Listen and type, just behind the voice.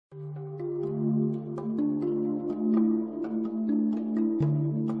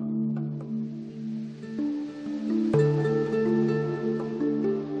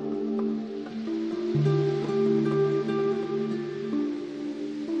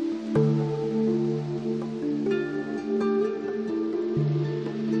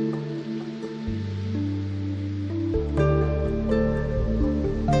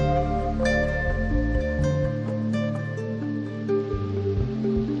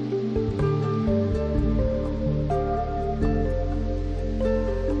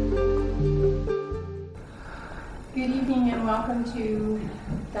Welcome to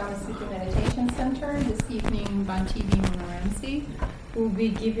Dhamma Sutta Meditation Center. This evening, Bhante Vimalaramsi will be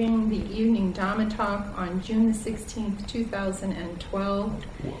giving the evening Dhamma talk on June the 16th, 2012.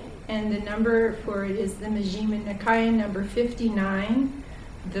 And the number for it is the Majjhima Nikaya number 59,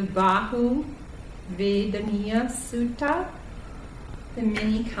 the Bahuvedanīya Sutta, the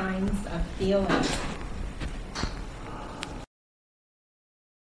many kinds of feeling.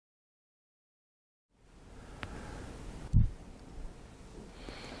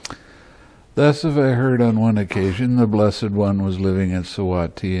 Thus have I heard on one occasion the Blessed One was living at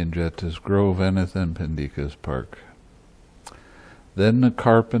Sawati in Jeta's Grove, Anathan Pandika's Park. Then the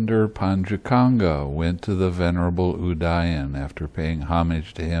carpenter Panchakanga went to the Venerable Udayan. After paying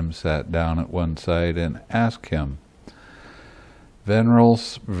homage to him, sat down at one side and asked him,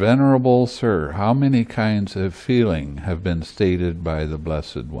 Venerable Sir, how many kinds of feeling have been stated by the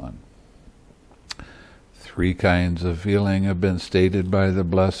Blessed One? 3 kinds of feeling have been stated by the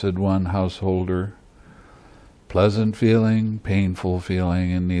Blessed One, householder: pleasant feeling, painful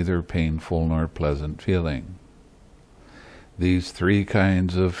feeling, and neither painful nor pleasant feeling. These 3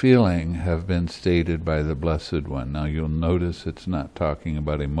 kinds of feeling have been stated by the Blessed One. Now you'll notice it's not talking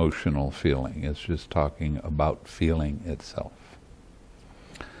about emotional feeling, it's just talking about feeling itself.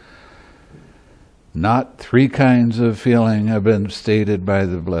 Not 3 kinds of feeling have been stated by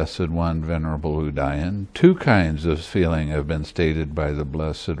the Blessed One, Venerable Udayan. 2 kinds of feeling have been stated by the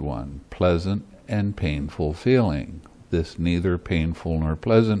Blessed One, pleasant and painful feeling. This neither painful nor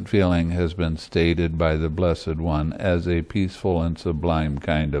pleasant feeling has been stated by the Blessed One as a peaceful and sublime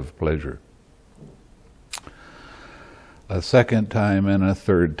kind of pleasure. A second time and a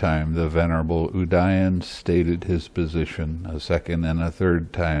third time the Venerable Udayan stated his position. A second and a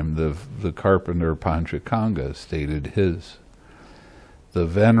third time the carpenter Panchakanga stated his. The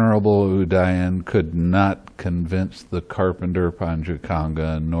Venerable Udayan could not convince the carpenter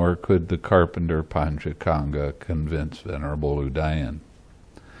Panchakanga, nor could the carpenter Panchakanga convince Venerable Udayan.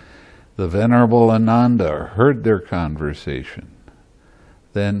 The Venerable Ananda heard their conversation.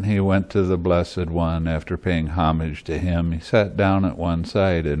 Then he went to the Blessed One. After paying homage to him, he sat down at one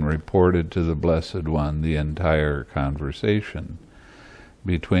side and reported to the Blessed One the entire conversation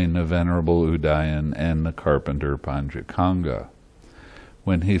between the Venerable Udayan and the carpenter Panchakanga.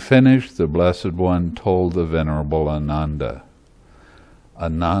 When he finished, the Blessed One told the Venerable Ananda,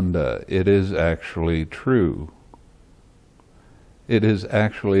 Ananda, it is actually true. It is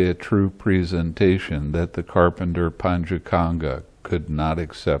actually a true presentation that the carpenter Panchakanga could not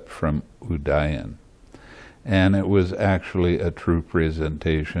accept from Udayan. And it was actually a true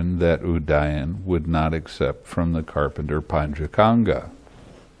presentation that Udayan would not accept from the carpenter Panchakanga.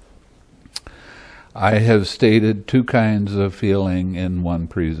 I have stated 2 kinds of feeling in one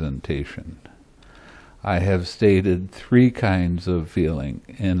presentation. I have stated 3 kinds of feeling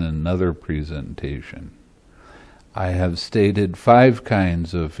in another presentation. I have stated 5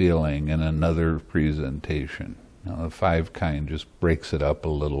 kinds of feeling in another presentation. Now the 5 kind just breaks it up a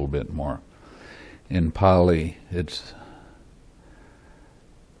little bit more. In Pali, it's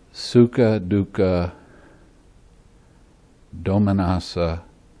Sukha, Dukkha, Domanassa,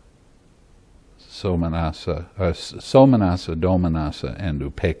 Somanassa, Domanassa, and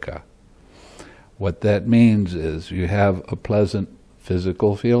Upekkha. What that means is you have a pleasant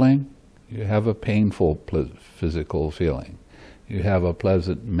physical feeling, you have a painful physical feeling, you have a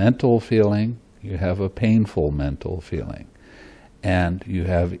pleasant mental feeling, you have a painful mental feeling, and you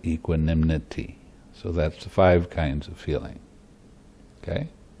have equanimity. So that's the 5 kinds of feeling. Okay?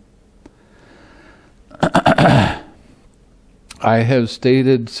 I have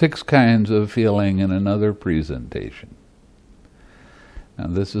stated 6 kinds of feeling in another presentation. Now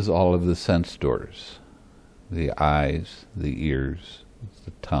this is all of the sense doors: the eyes, the ears,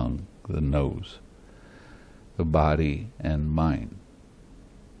 the tongue, the nose, the body, and mind.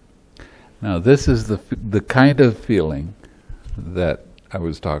 Now this is the kind of feeling that I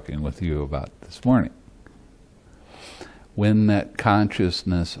was talking with you about this morning. When that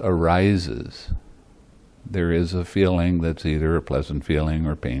consciousness arises, there is a feeling that's either a pleasant feeling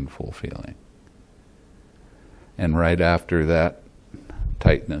or painful feeling. And right after that,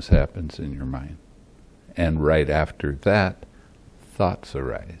 tightness happens in your mind. And right after that, thoughts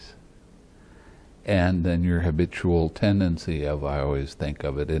arise. And then your habitual tendency of, I always think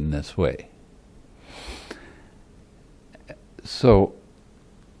of it in this way. So,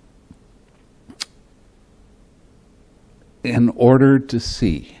 in order to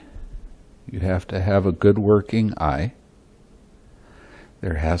see, you have to have a good working eye.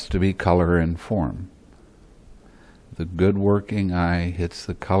 There has to be color and form. The good working eye hits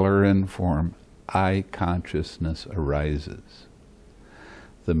the color and form, eye consciousness arises.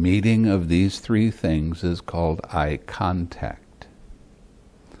 The meeting of these three things is called eye contact.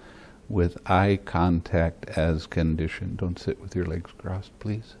 With eye contact as condition, don't sit with your legs crossed,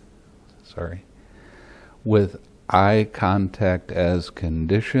 please. Sorry. With eye contact as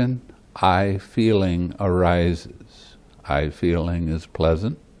condition, eye feeling arises. Eye feeling is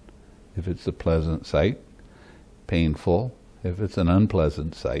pleasant, if it's a pleasant sight, painful, if it's an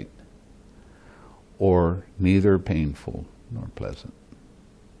unpleasant sight, or neither painful nor pleasant.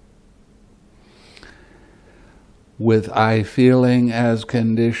 With eye feeling as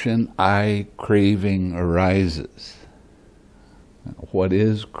condition, eye craving arises. Now, what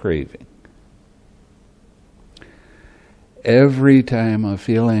is craving? Every time a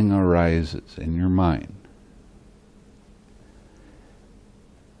feeling arises in your mind,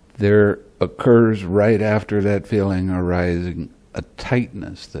 there occurs right after that feeling arising a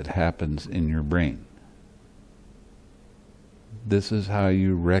tightness that happens in your brain. This is how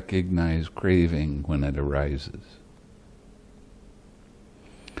you recognize craving when it arises.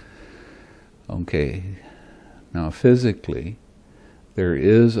 Okay, now physically, there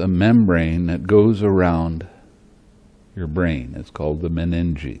is a membrane that goes around your brain. It's called the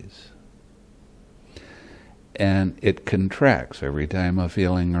meninges. And it contracts every time a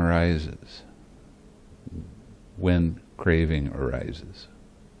feeling arises, when craving arises.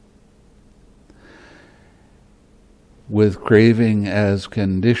 With craving as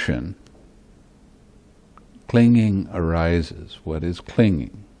condition, clinging arises. What is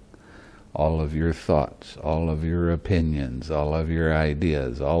clinging? All of your thoughts, all of your opinions, all of your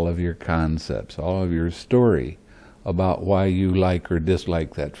ideas, all of your concepts, all of your story about why you like or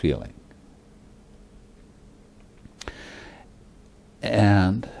dislike that feeling.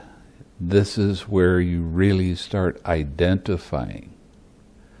 And this is where you really start identifying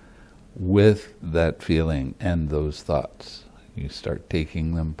with that feeling and those thoughts. You start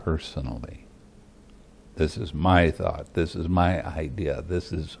taking them personally. This is my thought, this is my idea,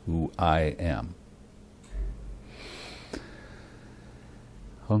 this is who I am.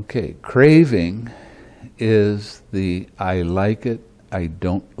 Okay, craving is the I like it, I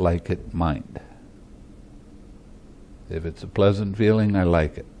don't like it mind. If it's a pleasant feeling, I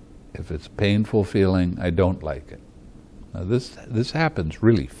like it. If it's a painful feeling, I don't like it. Now this happens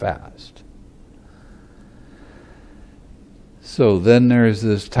really fast. So then there's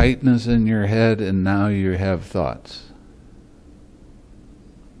this tightness in your head, and now you have thoughts.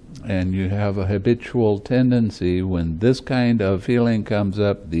 And you have a habitual tendency, when this kind of feeling comes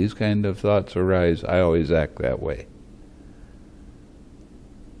up, these kind of thoughts arise, I always act that way.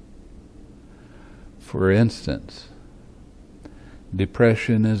 For instance,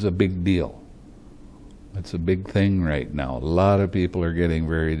 depression is a big deal. It's a big thing right now. A lot of people are getting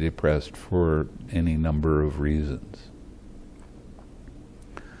very depressed for any number of reasons.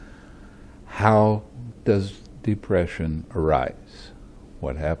 How does depression arise?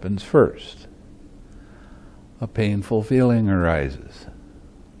 What happens first? A painful feeling arises.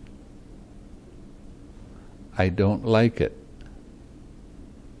 I don't like it.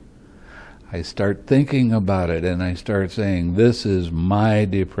 I start thinking about it, and I start saying, this is my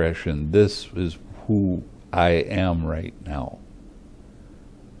depression. This is who I am right now.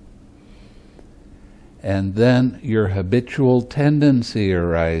 And then your habitual tendency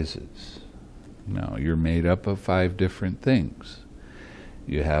arises. Now, you're made up of 5 different things.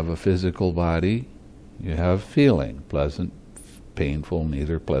 You have a physical body, you have feeling, pleasant, painful,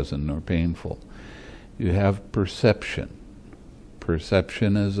 neither pleasant nor painful. You have perception.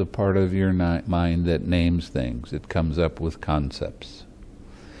 Perception is a part of your mind that names things. It comes up with concepts.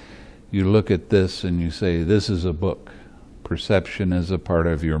 You look at this and you say, this is a book. Perception is a part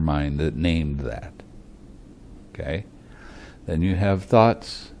of your mind that named that. Okay? Then you have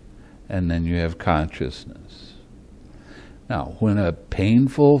thoughts, and then you have consciousness. Now, when a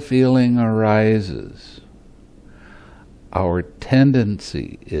painful feeling arises, our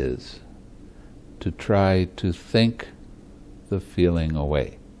tendency is to try to think the feeling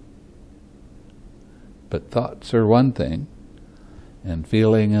away. But thoughts are one thing, and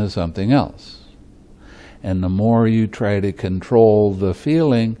feeling is something else. And the more you try to control the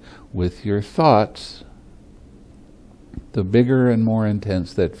feeling with your thoughts, the bigger and more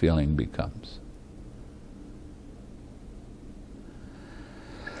intense that feeling becomes.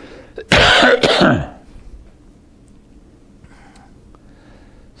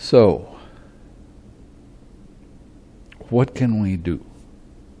 So, what can we do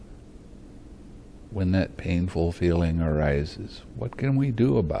when that painful feeling arises? What can we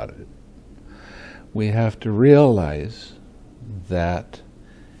do about it? We have to realize that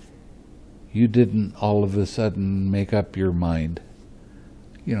you didn't all of a sudden make up your mind.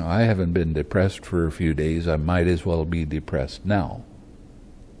 I haven't been depressed for a few days. I might as well be depressed now.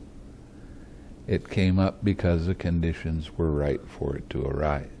 It came up because the conditions were right for it to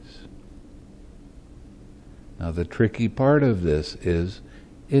arise. Now the tricky part of this is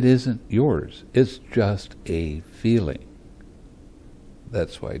it isn't yours. It's just a feeling.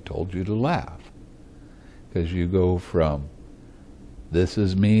 That's why I told you to laugh. Because you go from, this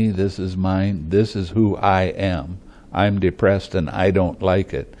is me, this is mine, this is who I am. I'm depressed and I don't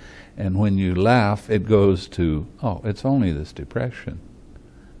like it. And when you laugh, it goes to, oh, it's only this depression.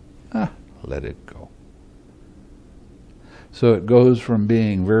 Let it go. So it goes from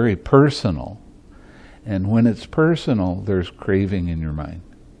being very personal, and when it's personal, there's craving in your mind.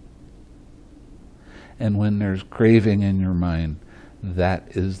 And when there's craving in your mind,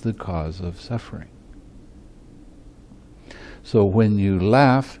 that is the cause of suffering. So when you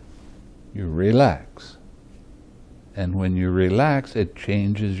laugh, you relax. And when you relax, it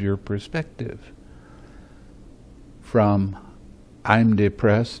changes your perspective from I'm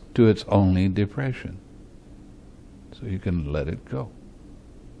depressed to it's only depression. So you can let it go.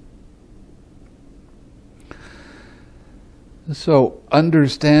 So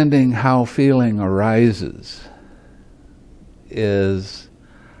understanding how feeling arises takes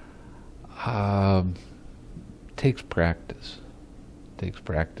practice. Takes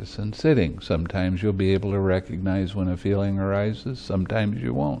practice in sitting. Sometimes you'll be able to recognize when a feeling arises, sometimes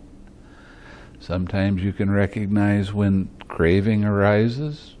you won't. Sometimes you can recognize when craving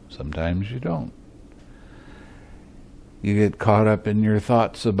arises, sometimes you don't. You get caught up in your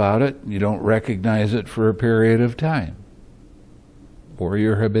thoughts about it, you don't recognize it for a period of time. Or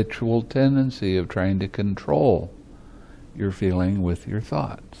your habitual tendency of trying to control your feeling with your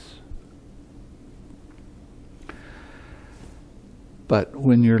thoughts. But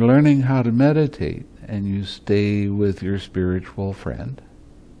when you're learning how to meditate and you stay with your spiritual friend,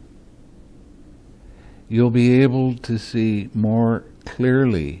 you'll be able to see more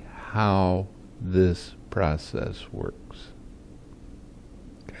clearly how this process works.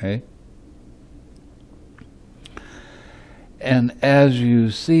 Okay? And as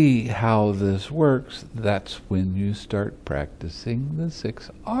you see how this works, that's when you start practicing the 6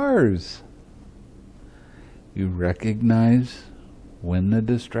 R's. You recognize when the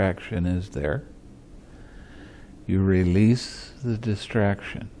distraction is there. You release the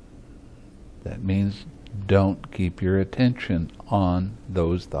distraction. That means don't keep your attention on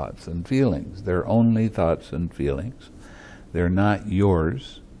those thoughts and feelings. They're only thoughts and feelings. They're not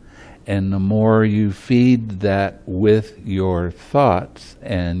yours. And the more you feed that with your thoughts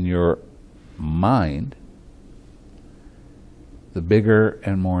and your mind, the bigger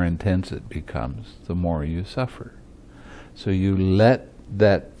and more intense it becomes, the more you suffer. So you let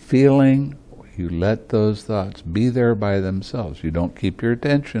that feeling, you let those thoughts be there by themselves. You don't keep your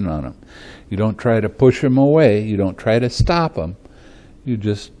attention on them. You don't try to push them away. You don't try to stop them. You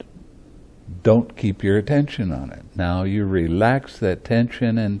just don't keep your attention on it. Now you relax that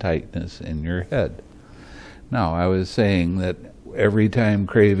tension and tightness in your head. Now I was saying that every time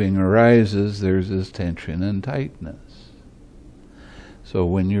craving arises, there's this tension and tightness. So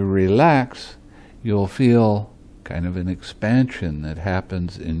when you relax, you'll feel kind of an expansion that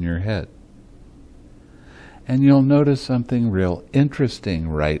happens in your head. And you'll notice something real interesting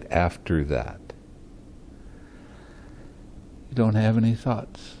right after that. You don't have any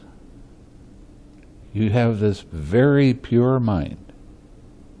thoughts. You have this very pure mind.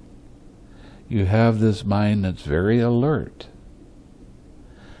 You have this mind that's very alert.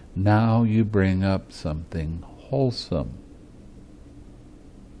 Now you bring up something wholesome.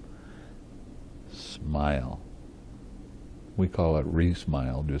 Smile. We call it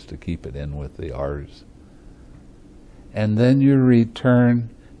re-smile just to keep it in with the R's. And then you return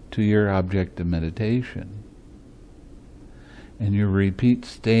to your object of meditation. And you repeat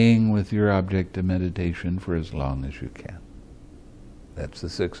staying with your object of meditation for as long as you can. That's the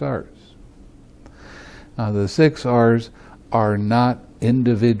 6 R's. Now the 6 R's are not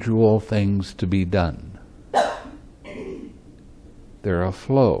individual things to be done. They're a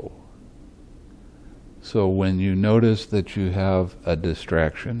flow. So when you notice that you have a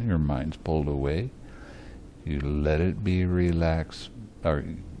distraction, your mind's pulled away, you let it be relaxed, or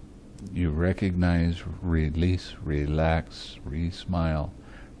you recognize, release, relax, re-smile,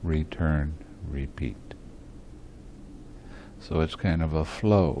 return, repeat. So it's kind of a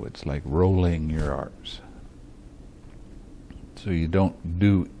flow. It's like rolling your R's. So you don't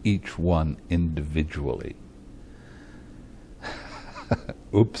do each one individually.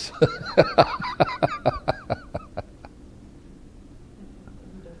 Oops.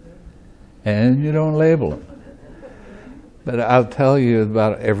 And you don't label them. But I'll tell you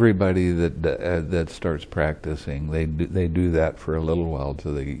about everybody that starts practicing. They do that for a little while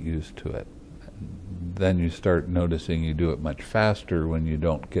till they get used to it. Then you start noticing you do it much faster when you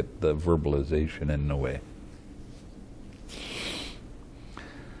don't get the verbalization in the way.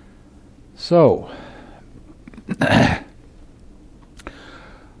 So,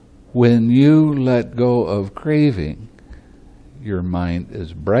 when you let go of craving, your mind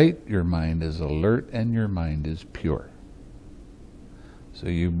is bright, your mind is alert, and your mind is pure. So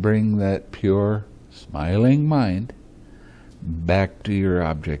you bring that pure, smiling mind back to your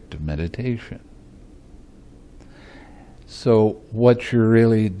object of meditation. So what you're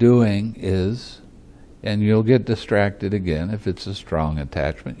really doing is, and you'll get distracted again, if it's a strong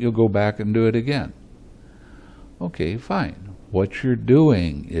attachment, you'll go back and do it again. Okay, fine. What you're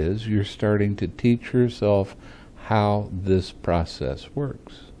doing is you're starting to teach yourself how this process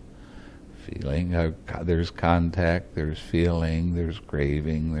works. Feeling, there's contact, there's feeling, there's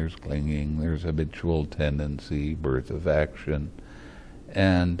craving, there's clinging, there's habitual tendency, birth of action,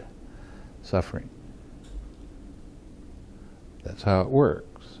 and suffering. That's how it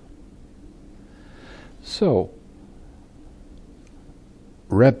works. So,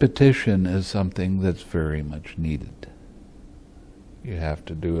 repetition is something that's very much needed. You have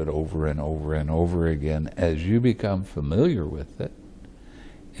to do it over and over and over again. As you become familiar with it,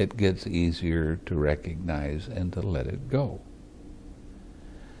 it gets easier to recognize and to let it go.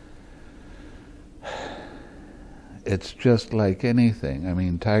 It's just like anything. I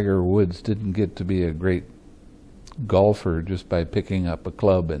mean, Tiger Woods didn't get to be a great golfer just by picking up a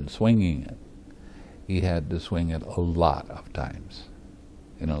club and swinging it. He had to swing it a lot of times,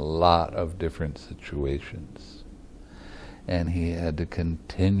 in a lot of different situations. And he had to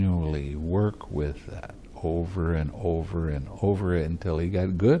continually work with that over and over and over until he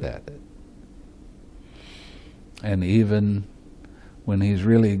got good at it. And even when he's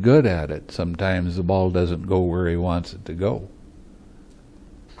really good at it, sometimes the ball doesn't go where he wants it to go.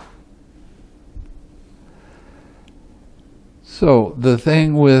 So the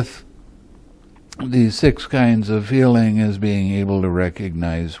thing with these 6 kinds of feeling is being able to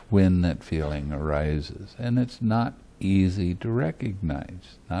recognize when that feeling arises. And it's not easy to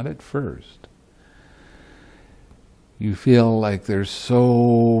recognize, not at first. You feel like there's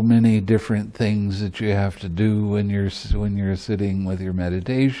so many different things that you have to do when you're sitting with your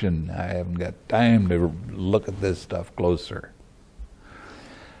meditation. I haven't got time to look at this stuff closer.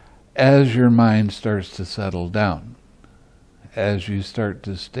 As your mind starts to settle down, as you start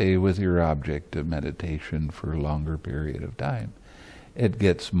to stay with your object of meditation for a longer period of time, it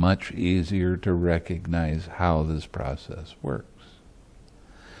gets much easier to recognize how this process works.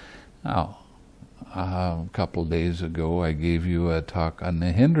 Now, a couple days ago, I gave you a talk on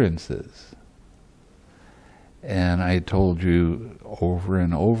the hindrances. And I told you over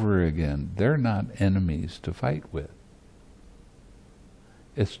and over again, they're not enemies to fight with.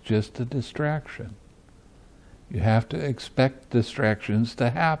 It's just a distraction. You have to expect distractions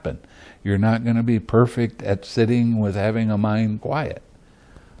to happen. You're not going to be perfect at sitting with having a mind quiet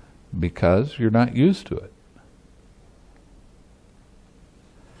because you're not used to it.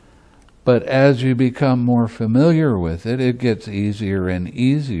 But as you become more familiar with it, it gets easier and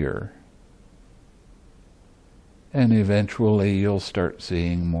easier. And eventually you'll start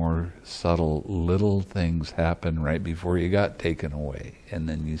seeing more subtle little things happen right before you got taken away. And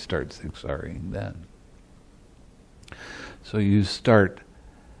then you start samsaring then. So you start,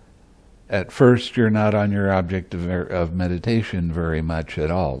 at first you're not on your object of meditation very much at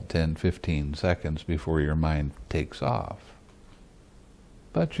all, 10, 15 seconds before your mind takes off.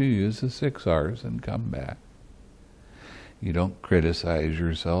 But you use the 6 R's and come back. You don't criticize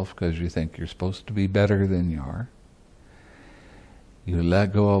yourself because you think you're supposed to be better than you are. You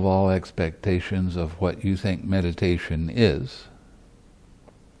let go of all expectations of what you think meditation is.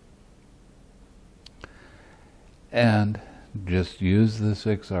 And just use the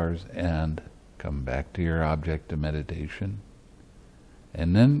 6 R's and come back to your object of meditation.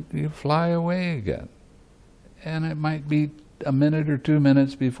 And then you fly away again. And it might be a minute or 2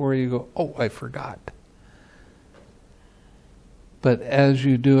 minutes before you go, oh, I forgot. But as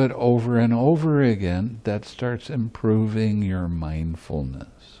you do it over and over again, that starts improving your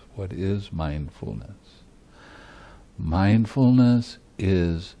mindfulness. What is mindfulness? Mindfulness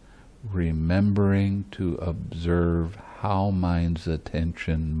is remembering to observe how mind's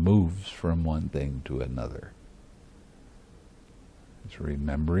attention moves from one thing to another. It's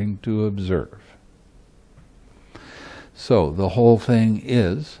remembering to observe. So the whole thing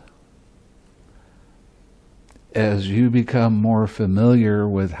is, as you become more familiar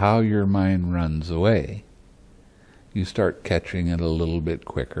with how your mind runs away, you start catching it a little bit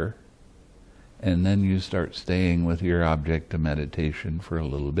quicker, and then you start staying with your object of meditation for a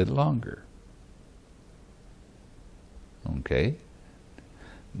little bit longer. Okay?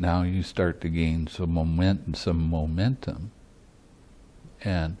 Now you start to gain some momentum,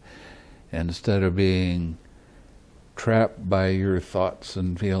 and instead of being trapped by your thoughts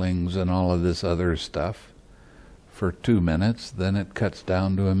and feelings and all of this other stuff for 2 minutes, then it cuts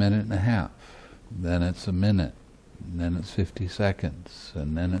down to 1.5 minutes. Then it's a minute, and then it's 50 seconds,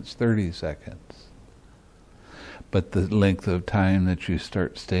 and then it's 30 seconds. But the length of time that you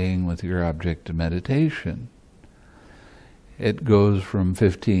start staying with your object of meditation, it goes from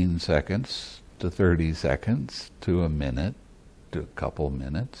 15 seconds to 30 seconds to a minute to a couple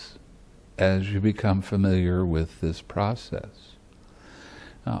minutes as you become familiar with this process.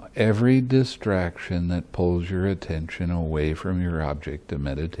 Now, every distraction that pulls your attention away from your object of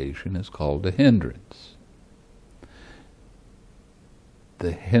meditation is called a hindrance.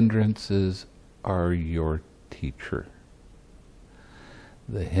 The hindrances are your teacher.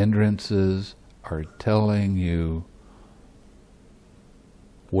 The hindrances are telling you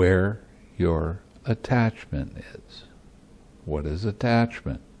where your attachment is. What is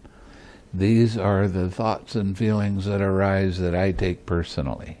attachment? These are the thoughts and feelings that arise that I take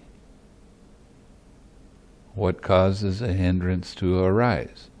personally. What causes a hindrance to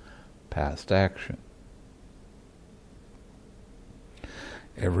arise? Past action.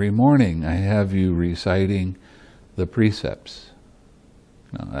 Every morning I have you reciting the precepts.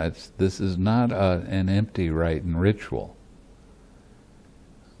 Now this is not an empty rite and ritual.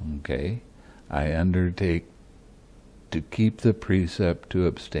 Okay? I undertake to keep the precept to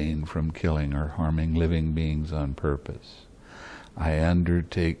abstain from killing or harming living beings on purpose. I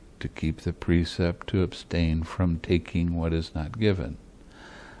undertake to keep the precept to abstain from taking what is not given.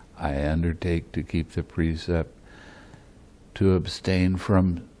 I undertake to keep the precept to abstain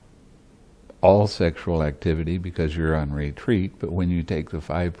from all sexual activity because you're on retreat, but when you take the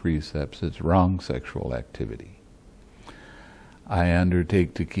 5 precepts, it's wrong sexual activity. I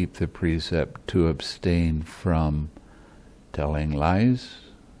undertake to keep the precept to abstain from telling lies,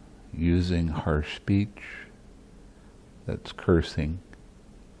 using harsh speech, that's cursing,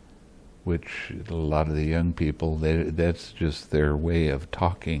 which a lot of the young people, that's just their way of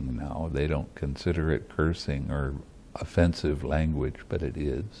talking now. They don't consider it cursing or offensive language, but it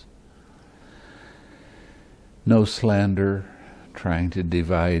is. No slander, trying to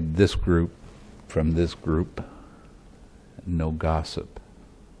divide this group from this group. No gossip.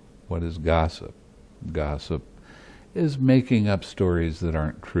 What is gossip? Gossip is making up stories that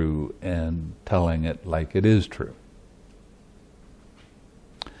aren't true and telling it like it is true.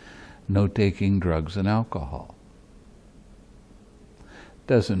 No taking drugs and alcohol.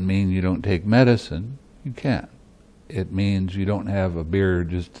 Doesn't mean you don't take medicine. You can. It means you don't have a beer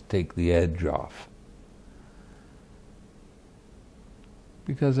just to take the edge off,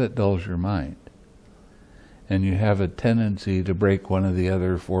 because it dulls your mind. And you have a tendency to break one of the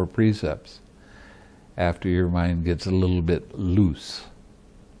other 4 precepts after your mind gets a little bit loose.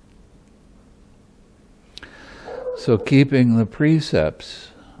 So keeping the precepts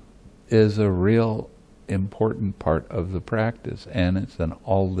is a real important part of the practice, and it's an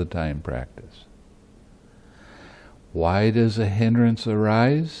all-the-time practice. Why does a hindrance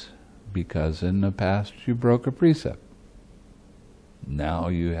arise? Because in the past you broke a precept. Now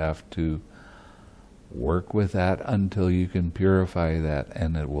you have to work with that until you can purify that,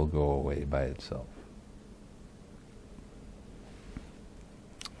 and it will go away by itself.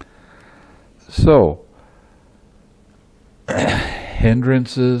 So,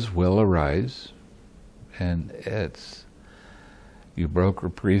 hindrances will arise, and you broke a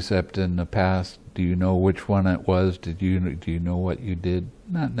precept in the past. Do you know which one it was? Do you know what you did?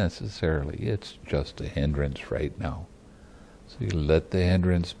 Not necessarily. It's just a hindrance right now. So you let the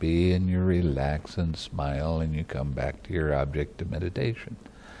hindrance be, and you relax and smile, and you come back to your object of meditation.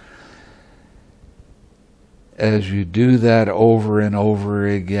 As you do that over and over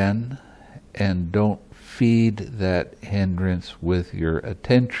again, and don't feed that hindrance with your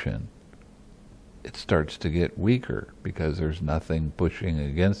attention, it starts to get weaker because there's nothing pushing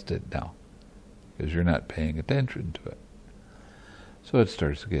against it now, because you're not paying attention to it. So it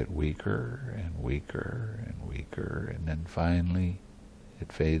starts to get weaker and weaker and weaker, and then finally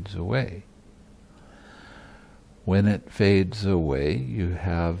it fades away. When it fades away, you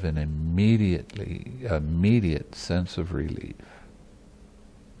have an immediate sense of relief.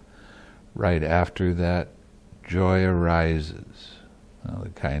 Right after that, joy arises. Now, the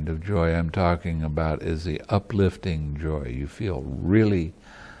kind of joy I'm talking about is the uplifting joy. You feel really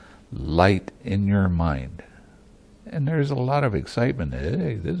light in your mind. And there's a lot of excitement.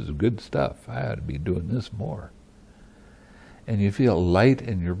 Hey, this is good stuff. I ought to be doing this more. And you feel light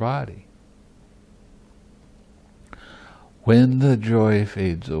in your body. When the joy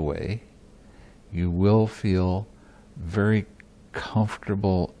fades away, you will feel very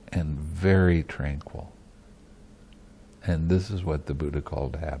comfortable and very tranquil. And this is what the Buddha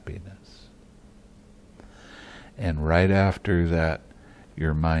called happiness. And right after that,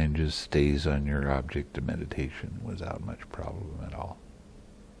 your mind just stays on your object of meditation without much problem at all.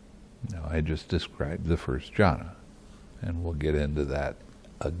 Now, I just described the first jhana, and we'll get into that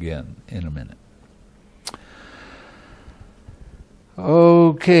again in a minute.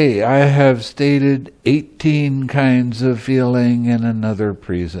 Okay, I have stated 18 kinds of feeling in another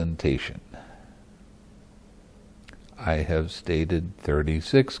presentation. I have stated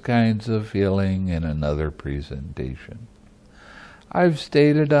 36 kinds of feeling in another presentation. I've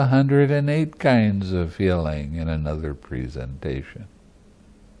stated 108 kinds of feeling in another presentation.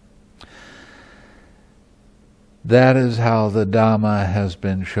 That is how the Dhamma has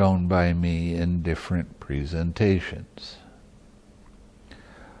been shown by me in different presentations.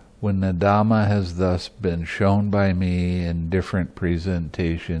 When the Dhamma has thus been shown by me in different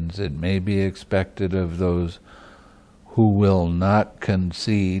presentations, it may be expected of those who will not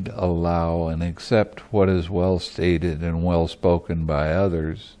concede, allow, and accept what is well stated and well spoken by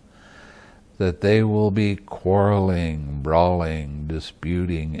others, that they will be quarreling, brawling,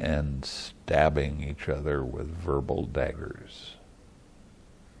 disputing, and stabbing each other with verbal daggers.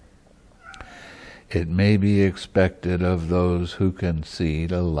 It may be expected of those who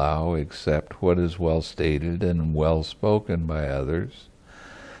concede, allow, accept what is well stated and well spoken by others,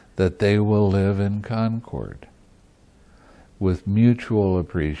 that they will live in concord, with mutual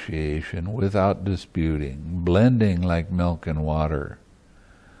appreciation, without disputing, blending like milk and water,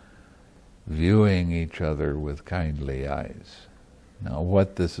 viewing each other with kindly eyes. Now,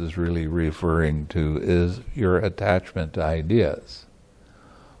 what this is really referring to is your attachment to ideas.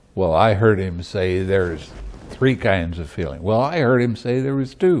 Well, I heard him say there's 3 kinds of feeling. Well, I heard him say there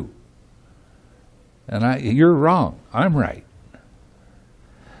was 2. And you're wrong. I'm right.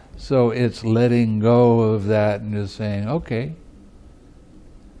 So it's letting go of that and just saying, okay,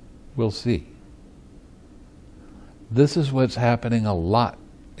 we'll see. This is what's happening a lot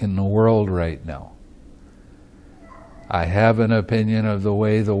in the world right now. I have an opinion of the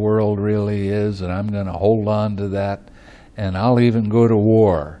way the world really is, and I'm going to hold on to that, and I'll even go to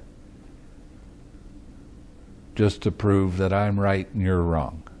war just to prove that I'm right and you're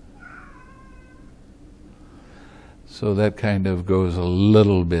wrong. So that kind of goes a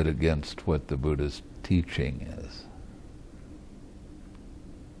little bit against what the Buddha's teaching is.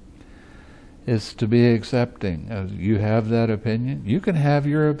 It's to be accepting. You have that opinion. You can have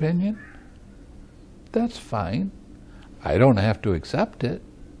your opinion. That's fine. I don't have to accept it.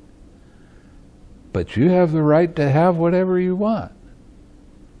 But you have the right to have whatever you want.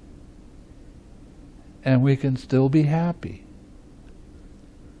 And we can still be happy.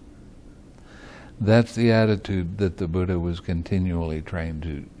 That's the attitude that the Buddha was continually trying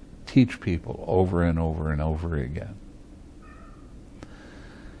to teach people over and over and over again.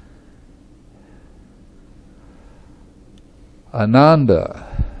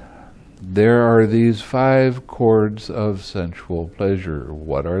 Ananda, there are these 5 chords of sensual pleasure.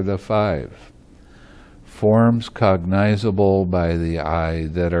 What are the 5? Forms cognizable by the eye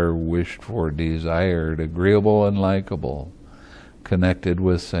that are wished for, desired, agreeable and likable, connected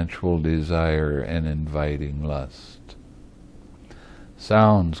with sensual desire and inviting lust.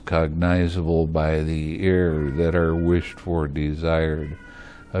 Sounds cognizable by the ear that are wished for, desired,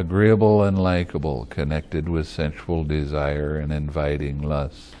 agreeable and likable, connected with sensual desire and inviting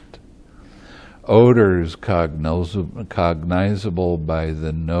lust. Odors cognizable by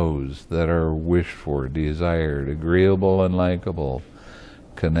the nose that are wished for, desired, agreeable and likable,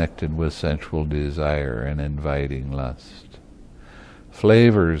 connected with sensual desire and inviting lust.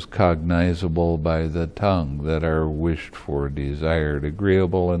 Flavors cognizable by the tongue that are wished for, desired,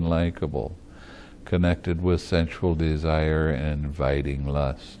 agreeable and likable, connected with sensual desire and inviting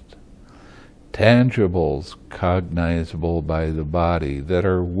lust. Tangibles cognizable by the body that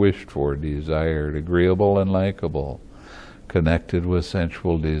are wished for, desired, agreeable and likable, connected with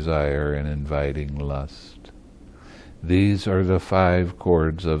sensual desire and inviting lust. These are the 5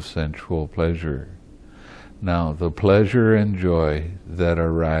 chords of sensual pleasure. Now, the pleasure and joy that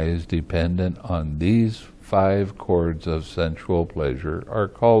arise dependent on these 5 chords of sensual pleasure are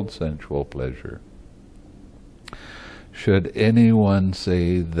called sensual pleasure. Should anyone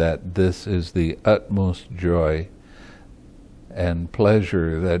say that this is the utmost joy and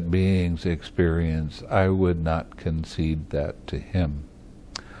pleasure that beings experience, I would not concede that to him.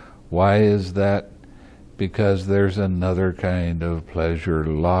 Why is that? Because there's another kind of pleasure,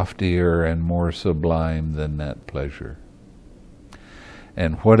 loftier and more sublime than that pleasure.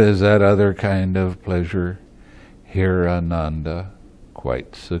 And what is that other kind of pleasure? Here, Ananda,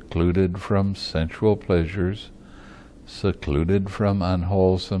 quite secluded from sensual pleasures, secluded from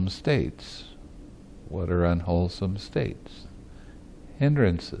unwholesome states. What are unwholesome states?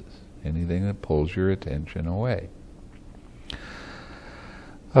 Hindrances, anything that pulls your attention away.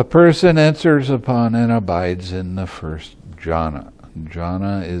 A person enters upon and abides in the first jhana.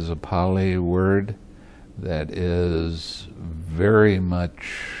 Jhana is a Pali word that is very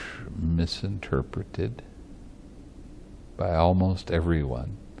much misinterpreted by almost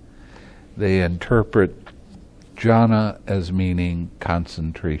everyone. They interpret jhana as meaning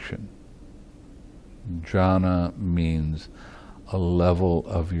concentration. Jhana means a level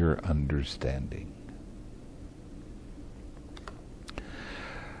of your understanding,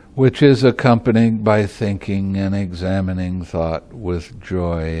 which is accompanied by thinking and examining thought with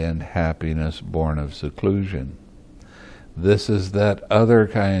joy and happiness born of seclusion. This is that other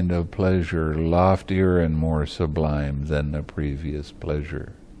kind of pleasure, loftier and more sublime than the previous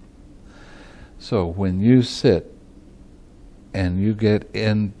pleasure. So when you sit and you get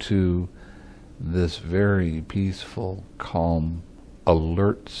into this very peaceful, calm,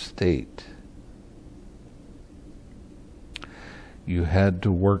 alert state, you had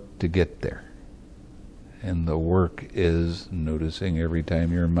to work to get there. And the work is noticing every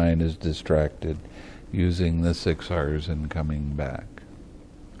time your mind is distracted, using the 6 R's and coming back.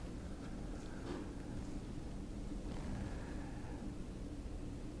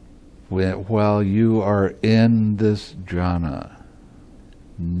 While you are in this jhana,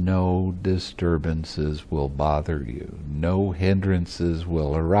 no disturbances will bother you. No hindrances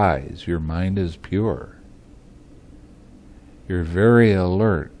will arise. Your mind is pure. You're very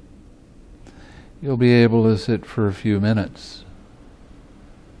alert. You'll be able to sit for a few minutes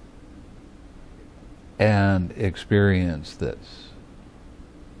and experience this.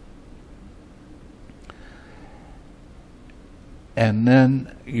 And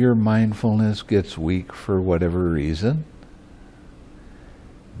then your mindfulness gets weak for whatever reason.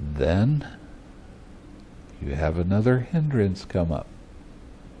 Then you have another hindrance come up.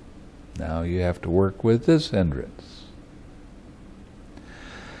 Now you have to work with this hindrance.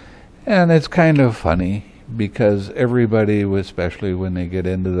 And it's kind of funny because everybody, especially when they get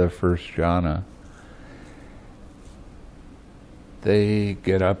into the first jhana, they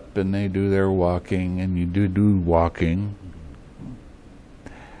get up and they do their walking, and you do walking.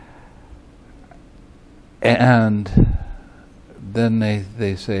 And then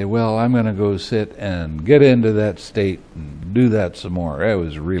they say, well, I'm going to go sit and get into that state and do that some more. That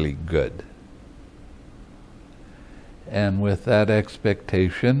was really good. And with that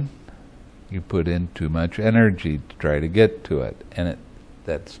expectation, you put in too much energy to try to get to it, and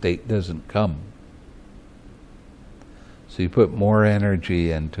that state doesn't come. So you put more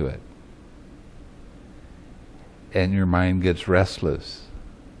energy into it, and your mind gets restless.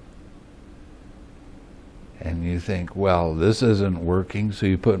 And you think, well, this isn't working, so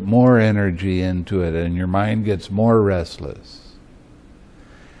you put more energy into it, and your mind gets more restless.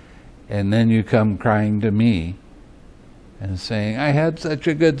 And then you come crying to me and saying, I had such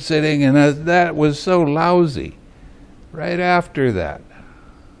a good sitting, and that was so lousy. Right after that,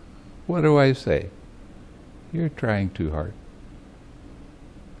 what do I say? You're trying too hard.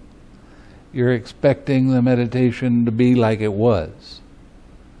 You're expecting the meditation to be like it was.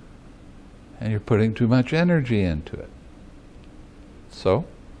 And you're putting too much energy into it. So,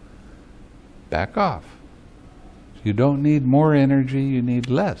 back off. You don't need more energy, you need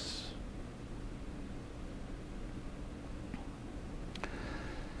less.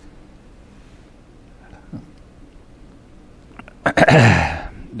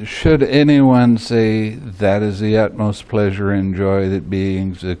 Should anyone say that is the utmost pleasure and joy that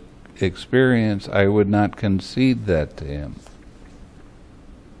beings experience, I would not concede that to him.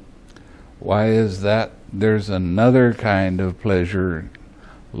 Why is that? There's another kind of pleasure,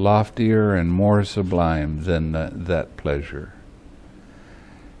 loftier and more sublime than that pleasure.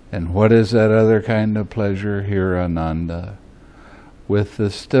 And what is that other kind of pleasure? Here, Ananda, with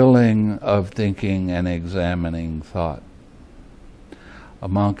the stilling of thinking and examining thought. A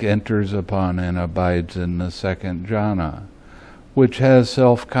monk enters upon and abides in the second jhana, which has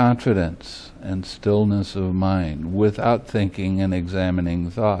self-confidence and stillness of mind, without thinking and examining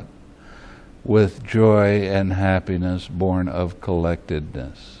thought, with joy and happiness born of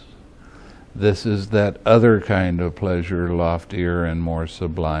collectedness. This is that other kind of pleasure, loftier and more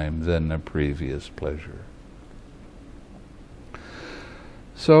sublime than the previous pleasure.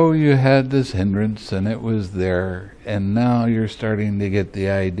 So you had this hindrance and it was there, and now you're starting to get the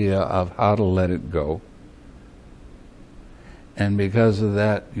idea of how to let it go. And because of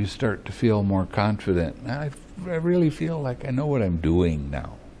that, you start to feel more confident. I really feel like I know what I'm doing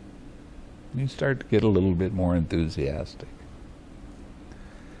now. You start to get a little bit more enthusiastic.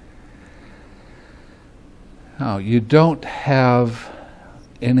 Now, you don't have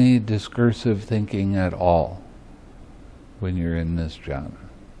any discursive thinking at all when you're in this jhana.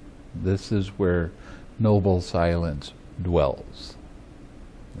 This is where noble silence dwells,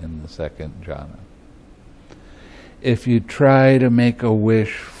 in the second jhana. If you try to make a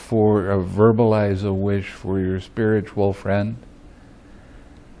wish verbalize a wish for your spiritual friend,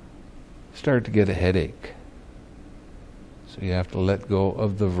 start to get a headache. So you have to let go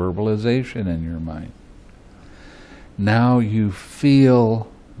of the verbalization in your mind. Now you feel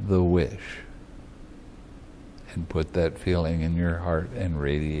the wish and put that feeling in your heart and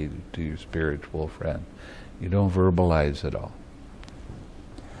radiate it to your spiritual friend. You don't verbalize it all.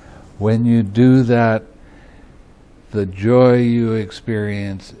 When you do that, the joy you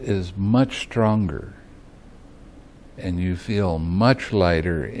experience is much stronger, and you feel much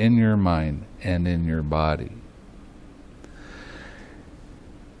lighter in your mind and in your body.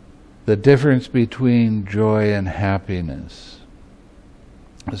 The difference between joy and happiness.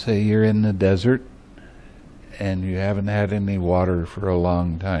 Say you're in the desert and you haven't had any water for a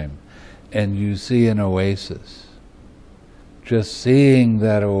long time, and you see an oasis. Just seeing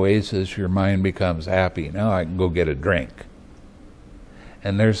that oasis, your mind becomes happy. Now I can go get a drink.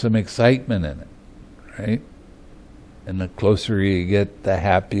 And there's some excitement in it, right? And the closer you get, the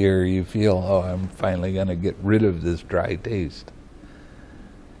happier you feel. Oh, I'm finally going to get rid of this dry taste.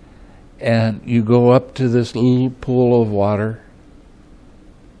 And you go up to this little pool of water,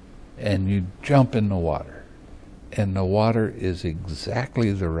 and you jump in the water. And the water is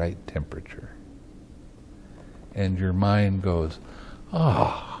exactly the right temperature. And your mind goes,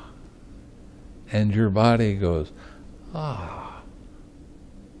 ah. And your body goes, ah.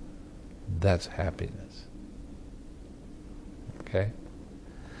 That's happiness. Okay?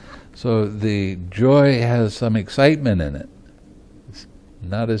 So the joy has some excitement in it. It's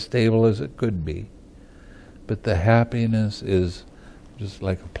not as stable as it could be. But the happiness is just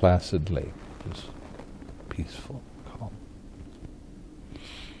like a placid lake. Just peaceful, calm.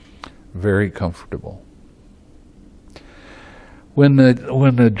 Very comfortable. When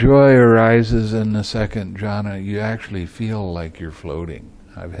the joy arises in the second jhana, you actually feel like you're floating.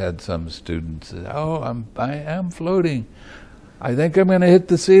 I've had some students say, "Oh, I am floating. I think I'm going to hit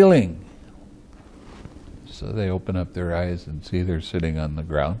the ceiling." So they open up their eyes and see they're sitting on the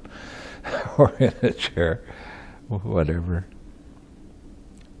ground or in a chair, whatever.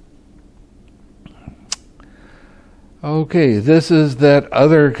 Okay, this is that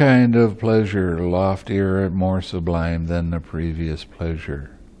other kind of pleasure, loftier and more sublime than the previous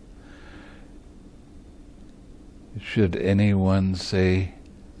pleasure. Should anyone say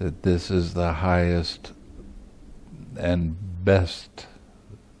that this is the highest and best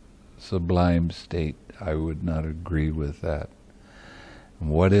sublime state, I would not agree with that.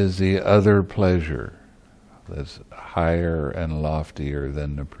 What is the other pleasure that's higher and loftier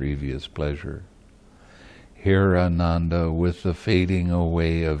than the previous pleasure? Here, Ananda, with the fading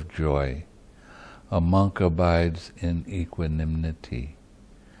away of joy, a monk abides in equanimity,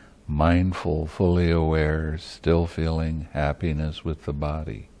 mindful, fully aware, still feeling happiness with the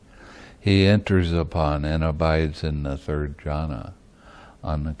body. He enters upon and abides in the third jhana,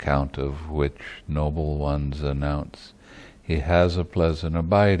 on account of which noble ones announce, he has a pleasant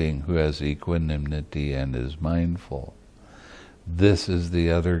abiding who has equanimity and is mindful. This is the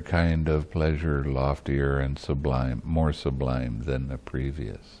other kind of pleasure, loftier and sublime, more sublime than the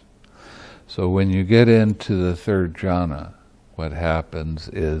previous. So when you get into the third jhana, what happens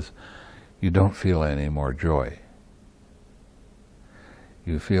is you don't feel any more joy.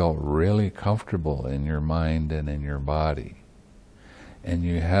 You feel really comfortable in your mind and in your body. And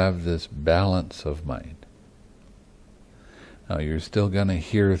you have this balance of mind. Now you're still going to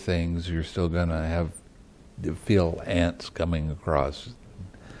hear things, you're still going to feel ants coming across,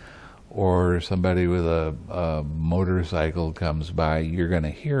 or somebody with a motorcycle comes by, you're going to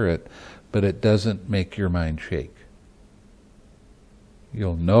hear it, but it doesn't make your mind shake.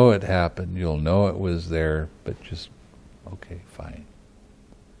 You'll know it happened, you'll know it was there, but just, okay, fine.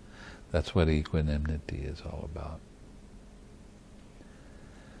 That's what equanimity is all about.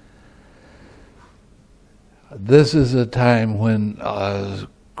 This is a time when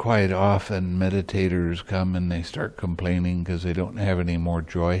quite often meditators come and they start complaining because they don't have any more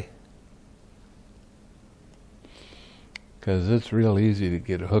joy. Because it's real easy to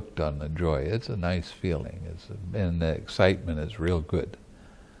get hooked on the joy. It's a nice feeling, and the excitement is real good.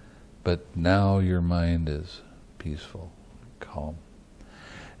 But now your mind is peaceful, calm.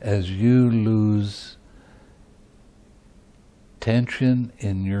 As you lose tension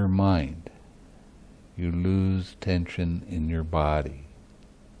in your mind, you lose tension in your body.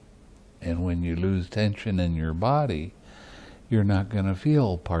 And when you lose tension in your body, you're not going to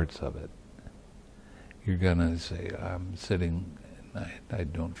feel parts of it. You're going to say, I'm sitting and I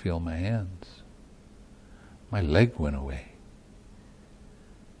don't feel my hands. My leg went away.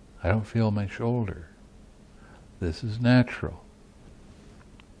 I don't feel my shoulder. This is natural.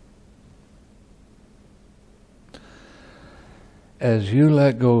 As you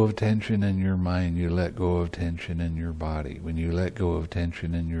let go of tension in your mind, you let go of tension in your body. When you let go of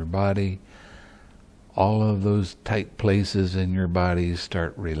tension in your body, all of those tight places in your body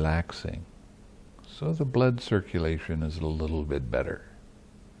start relaxing. So the blood circulation is a little bit better.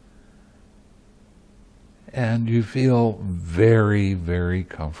 And you feel very, very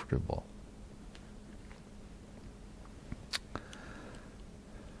comfortable.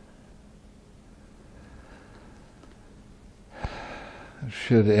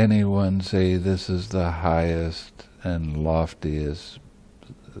 Should anyone say this is the highest and loftiest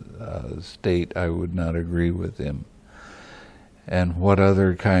state, I would not agree with him. And what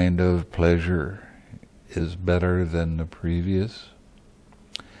other kind of pleasure is better than the previous?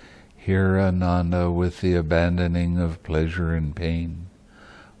 Here, Ananda, with the abandoning of pleasure and pain,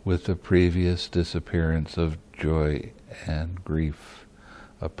 with the previous disappearance of joy and grief,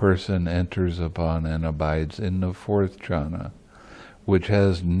 a person enters upon and abides in the fourth jhana, which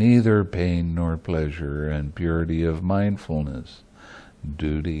has neither pain nor pleasure, and purity of mindfulness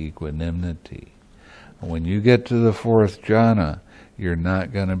due to equanimity. When you get to the fourth jhana, you're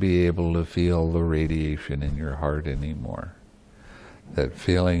not going to be able to feel the radiation in your heart anymore. That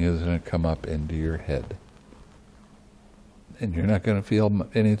feeling is going to come up into your head. And you're not going to feel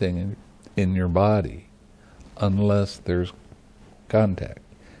anything in your body unless there's contact.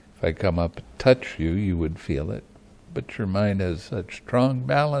 If I come up and touch you, you would feel it. But your mind has such strong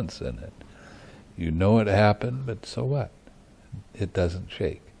balance in it. You know it happened, but so what? It doesn't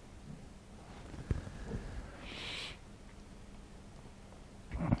shake.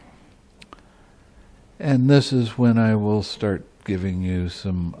 And this is when I will start giving you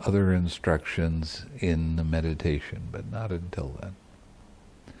some other instructions in the meditation, but not until then.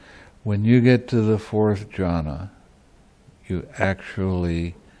 When you get to the fourth jhana, you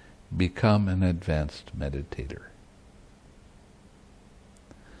actually become an advanced meditator.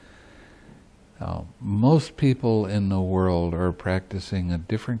 Now, most people in the world are practicing a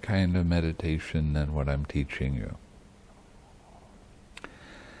different kind of meditation than what I'm teaching you.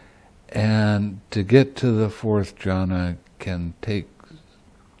 And to get to the fourth jhana can take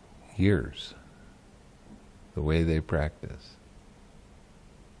years, the way they practice.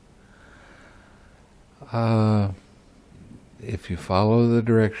 If you follow the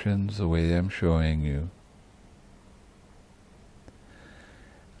directions the way I'm showing you,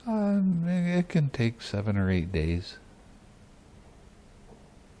 it can take 7 or 8 days.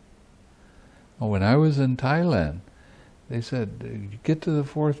 When I was in Thailand, they said, you get to the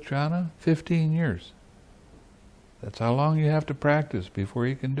fourth jhana, 15 years. That's how long you have to practice before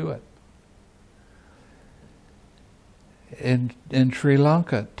you can do it. In Sri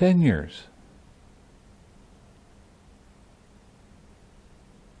Lanka, 10 years.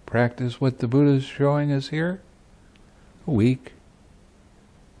 Practice what the Buddha is showing us here, a week.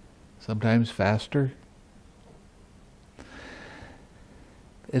 Sometimes faster.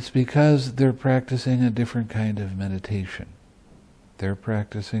 It's because they're practicing a different kind of meditation. They're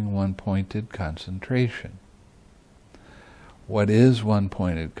practicing one-pointed concentration. What is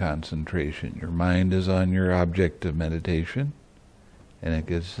one-pointed concentration? Your mind is on your object of meditation, and it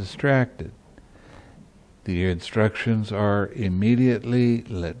gets distracted. The instructions are immediately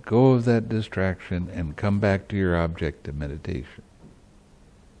let go of that distraction and come back to your object of meditation.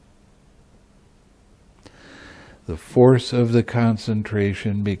 The force of the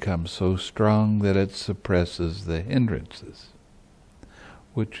concentration becomes so strong that it suppresses the hindrances,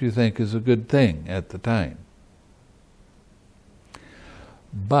 which you think is a good thing at the time.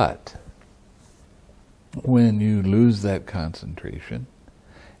 But when you lose that concentration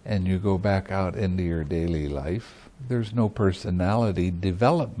and you go back out into your daily life, there's no personality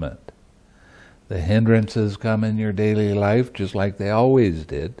development. The hindrances come in your daily life just like they always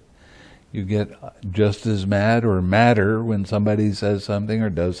did. You get just as mad or madder when somebody says something or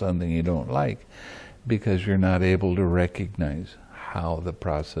does something you don't like, because you're not able to recognize how the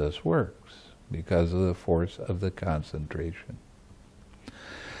process works because of the force of the concentration.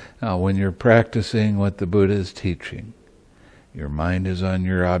 Now, when you're practicing what the Buddha is teaching, your mind is on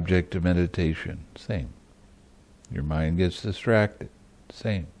your object of meditation, same. Your mind gets distracted,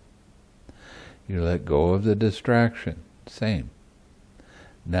 same. You let go of the distraction, same.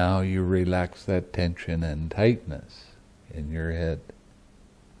 Now you relax that tension and tightness in your head.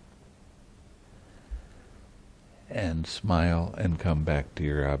 And smile and come back to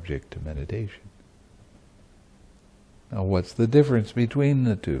your object of meditation. Now what's the difference between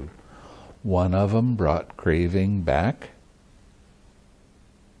the two? One of them brought craving back,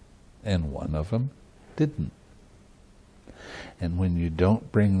 and one of them didn't. And when you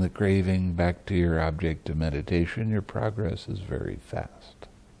don't bring the craving back to your object of meditation, your progress is very fast.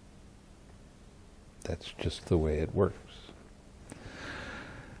 That's just the way it works.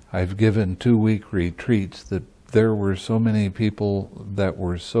 I've given 2-week retreats that there were so many people that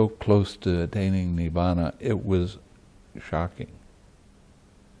were so close to attaining Nibbana, it was shocking.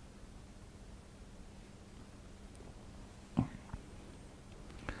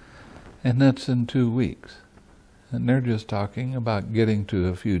 And that's in 2 weeks. And they're just talking about getting to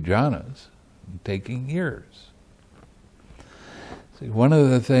a few jhanas, taking years. See, one of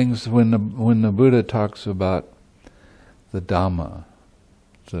the things when the Buddha talks about the Dhamma,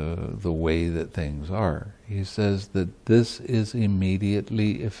 the way that things are, he says that this is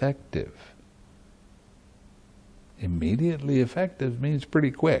immediately effective. Immediately effective means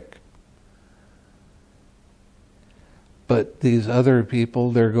pretty quick. But these other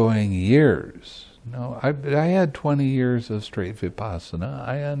people, they're going years. No, I had 20 years of straight vipassana.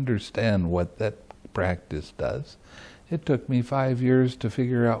 I understand what that practice does. It took me 5 years to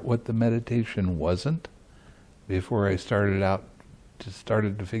figure out what the meditation wasn't before I started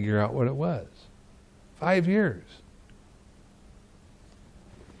to figure out what it was. 5 years.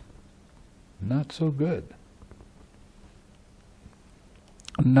 Not so good.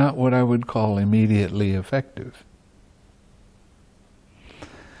 Not what I would call immediately effective.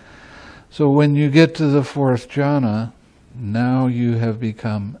 So when you get to the 4th jhana, now you have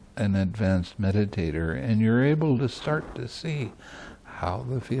become an advanced meditator, and you're able to start to see how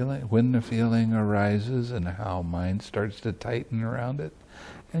the feeling, when the feeling arises, and how mind starts to tighten around it,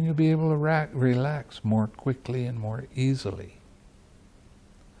 and you'll be able to relax more quickly and more easily.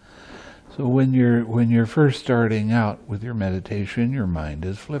 So when you're first starting out with your meditation, your mind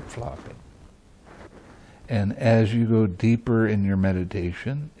is flip-flopping. And as you go deeper in your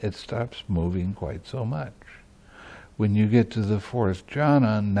meditation, it stops moving quite so much. When you get to the 4th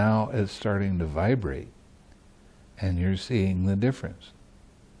jhana, now it's starting to vibrate, and you're seeing the difference.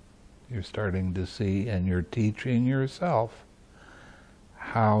 You're starting to see, and you're teaching yourself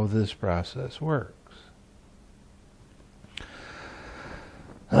how this process works.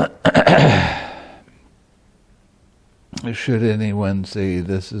 Should anyone say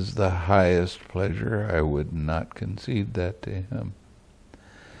this is the highest pleasure, I would not concede that to him.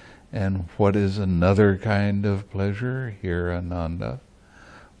 And what is another kind of pleasure? Here, Ananda,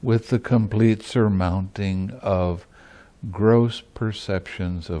 with the complete surmounting of gross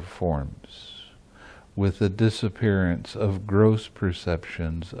perceptions of forms, with the disappearance of gross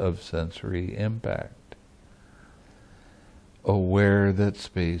perceptions of sensory impact, aware that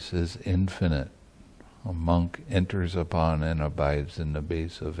space is infinite. A monk enters upon and abides in the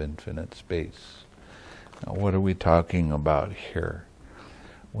base of infinite space. Now, what are we talking about here?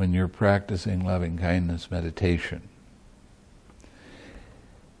 When you're practicing loving-kindness meditation,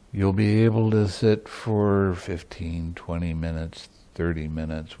 you'll be able to sit for 15, 20 minutes, 30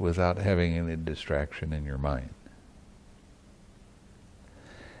 minutes without having any distraction in your mind.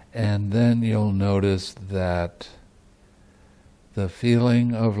 And then you'll notice that the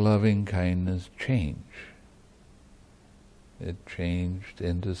feeling of loving kindness changed. It changed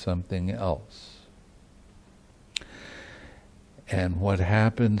into something else. And what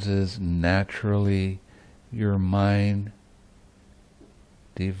happens is naturally your mind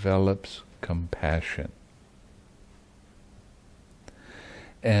develops compassion.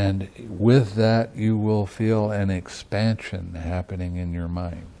 And with that you will feel an expansion happening in your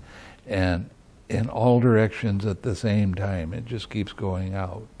mind. And in all directions at the same time. It just keeps going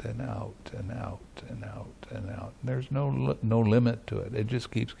out and out and out and out and out. There's no limit to it. It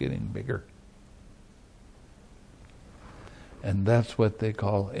just keeps getting bigger. And that's what they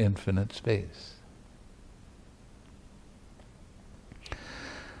call infinite space.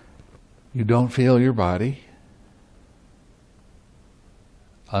 You don't feel your body.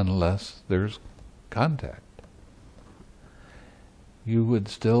 unless there's contact. You would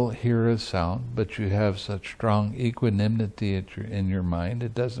still hear a sound, but you have such strong equanimity in your mind,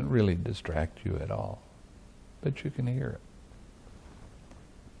 it doesn't really distract you at all. But you can hear it.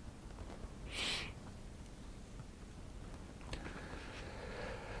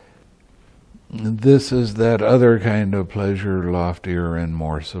 This is that other kind of pleasure, loftier and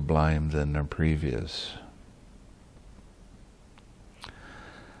more sublime than the previous.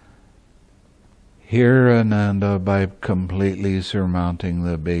 Here, Ananda, by completely surmounting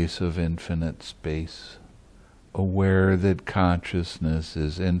the base of infinite space, aware that consciousness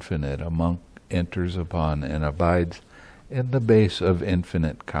is infinite, a monk enters upon and abides in the base of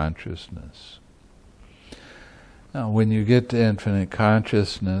infinite consciousness. Now, when you get to infinite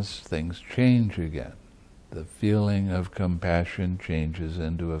consciousness, things change again. The feeling of compassion changes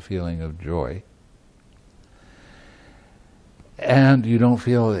into a feeling of joy. And you don't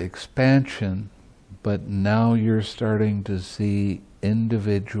feel expansion, but now you're starting to see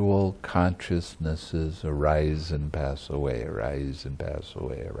individual consciousnesses arise and pass away, arise and pass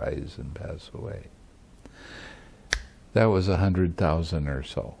away, arise and pass away. That was 100,000 or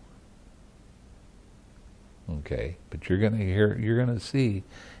so. Okay, but you're going to see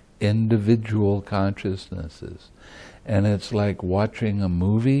individual consciousnesses. And it's like watching a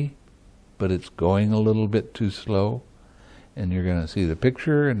movie, but it's going a little bit too slow. And you're going to see the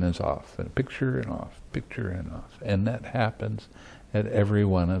picture and it's off, and picture and off, picture and off. And that happens at every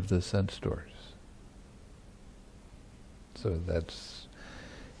one of the sense doors. So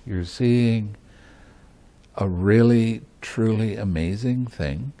you're seeing a really, truly amazing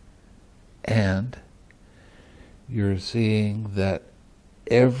thing, and you're seeing that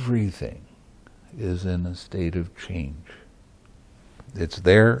everything is in a state of change. It's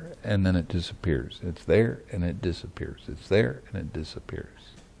there and then it disappears. It's there and it disappears. It's there and it disappears.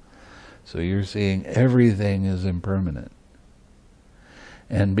 So you're seeing everything is impermanent.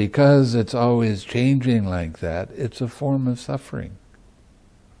 And because it's always changing like that, it's a form of suffering.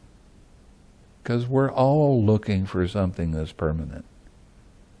 Because we're all looking for something that's permanent.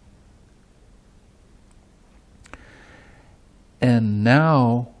 And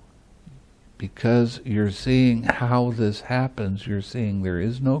now, because you're seeing how this happens, you're seeing there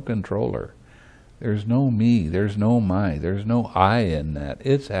is no controller. There's no me, there's no my, there's no I in that.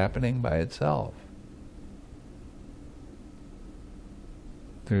 It's happening by itself.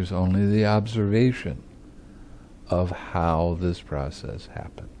 There's only the observation of how this process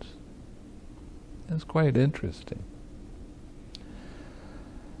happens. It's quite interesting.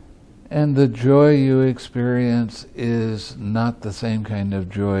 And the joy you experience is not the same kind of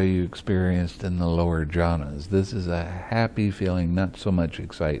joy you experienced in the lower jhanas. This is a happy feeling, not so much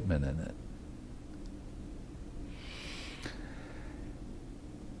excitement in it.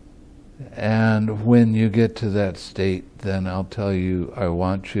 And when you get to that state, then I'll tell you, I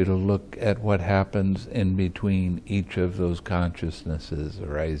want you to look at what happens in between each of those consciousnesses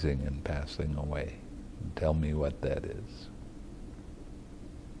arising and passing away. And tell me what that is.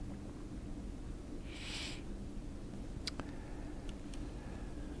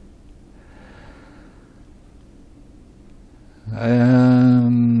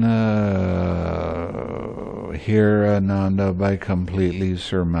 And here, Ananda, by completely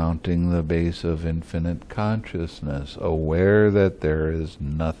surmounting the base of infinite consciousness, aware that there is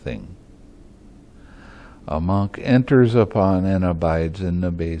nothing, a monk enters upon and abides in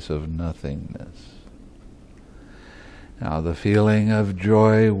the base of nothingness. Now the feeling of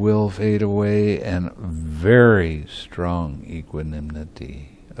joy will fade away and very strong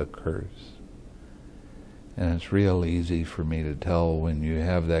equanimity occurs. And it's real easy for me to tell when you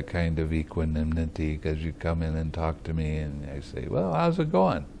have that kind of equanimity, because you come in and talk to me and I say, well, how's it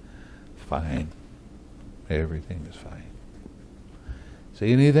going? Fine. Everything is fine.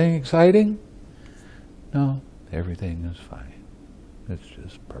 See anything exciting? No, everything is fine. It's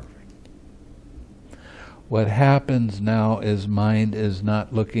just perfect. What happens now is mind is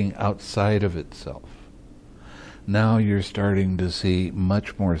not looking outside of itself. Now you're starting to see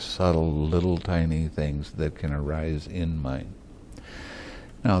much more subtle, little tiny things that can arise in mind.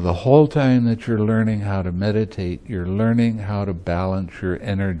 Now the whole time that you're learning how to meditate, you're learning how to balance your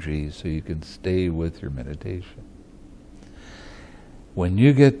energy so you can stay with your meditation. When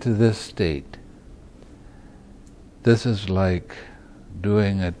you get to this state, this is like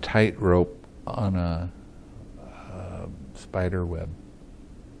doing a tightrope on a spider web.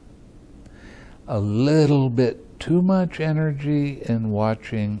 A little bit too much energy in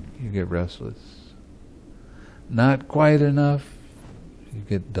watching, you get restless. Not quite enough, you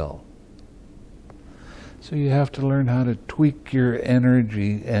get dull. So you have to learn how to tweak your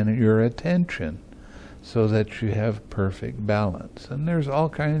energy and your attention so that you have perfect balance. And there's all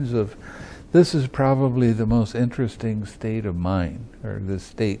kinds of, this is probably the most interesting state of mind, or the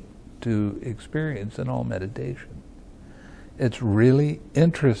state to experience in all meditation. It's really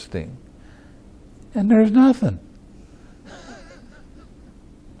interesting. And there's nothing.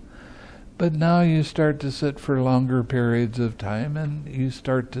 But now you start to sit for longer periods of time and you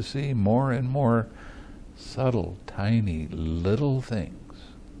start to see more and more subtle, tiny, little things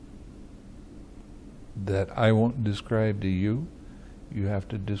that I won't describe to you. You have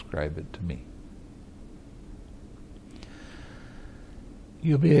to describe it to me.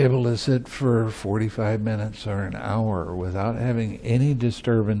 You'll be able to sit for 45 minutes or an hour without having any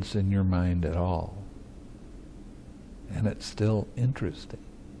disturbance in your mind at all. And it's still interesting.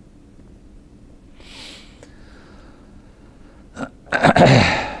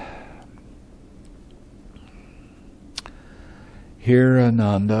 Here,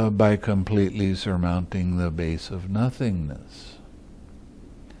 Ananda, by completely surmounting the base of nothingness,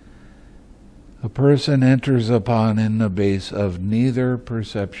 a person enters upon in the base of neither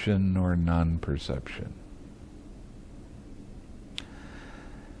perception nor non-perception.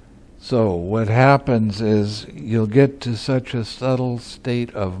 So what happens is you'll get to such a subtle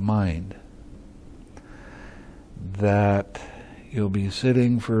state of mind that you'll be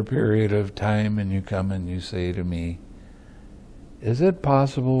sitting for a period of time and you come and you say to me, is it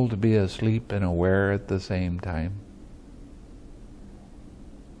possible to be asleep and aware at the same time?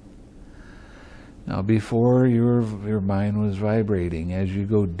 Now before your mind was vibrating. As you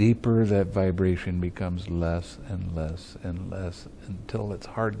go deeper, that vibration becomes less and less and less until it's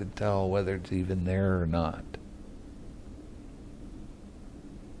hard to tell whether it's even there or not.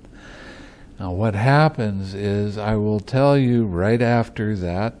 Now what happens is, I will tell you right after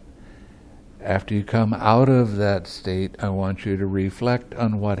that, after you come out of that state, I want you to reflect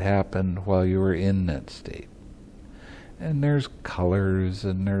on what happened while you were in that state. And there's colors,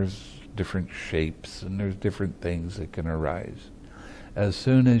 and there's different shapes, and there's different things that can arise. As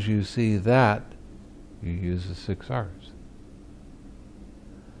soon as you see that, you use the 6 R's.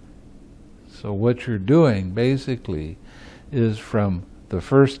 So what you're doing basically is, from the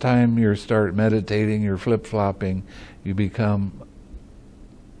first time you start meditating, you're flip-flopping, you become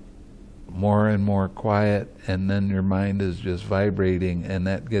more and more quiet, and then your mind is just vibrating, and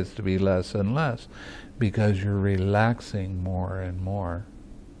that gets to be less and less because you're relaxing more and more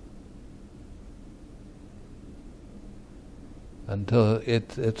until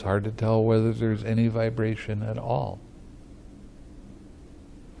it's hard to tell whether there's any vibration at all.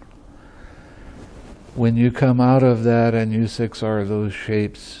 When you come out of that and you 6R those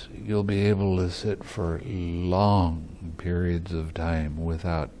shapes, you'll be able to sit for long periods of time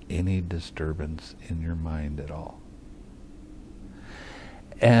without any disturbance in your mind at all.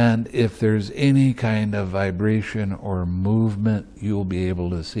 And if there's any kind of vibration or movement, you'll be able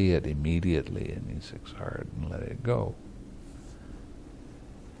to see it immediately, and you 6R it and let it go.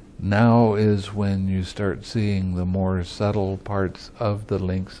 Now is when you start seeing the more subtle parts of the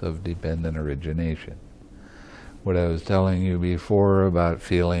links of dependent origination. What I was telling you before about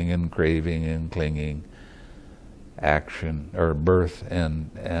feeling and craving and clinging, action or birth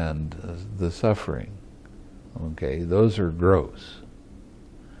and the suffering. Okay, those are gross.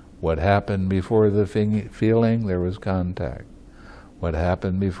 What happened before the feeling? There was contact. What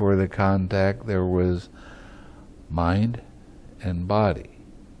happened before the contact? There was mind and body.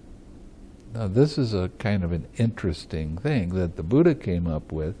 Now this is a kind of an interesting thing that the Buddha came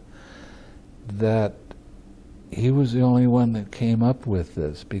up with, that he was the only one that came up with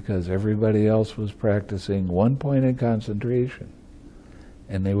this, because everybody else was practicing one-pointed concentration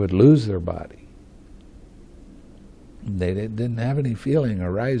and they would lose their body. They didn't have any feeling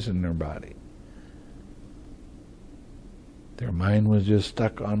arise in their body. Their mind was just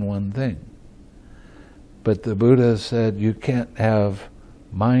stuck on one thing. But the Buddha said you can't have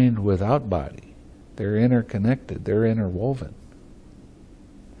mind without body. They're interconnected, they're interwoven.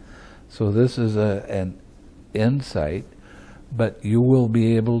 So this is an insight, but you will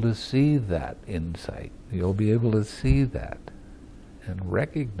be able to see that insight. You'll be able to see that and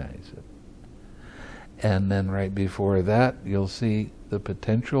recognize it. And then right before that, you'll see the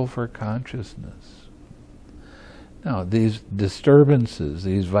potential for consciousness. Now, these disturbances,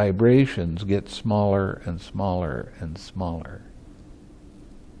 these vibrations get smaller and smaller and smaller.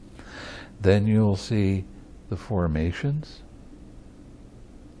 Then you'll see the formations,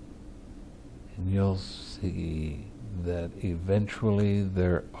 and you'll see that eventually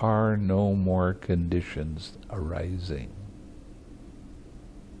there are no more conditions arising.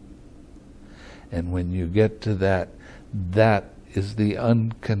 And when you get to that, that is the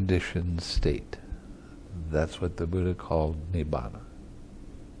unconditioned state. That's what the Buddha called Nibbana.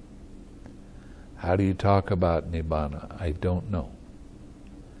 How do you talk about Nibbana? I don't know.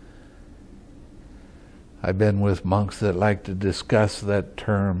 I've been with monks that like to discuss that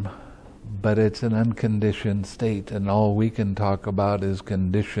term, but it's an unconditioned state, and all we can talk about is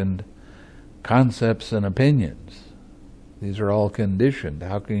conditioned concepts and opinions. These are all conditioned.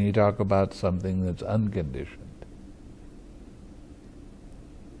 How can you talk about something that's unconditioned?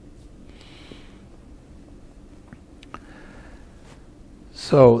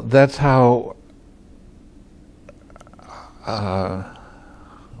 So that's how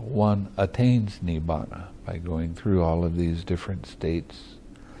one attains Nibbana, by going through all of these different states.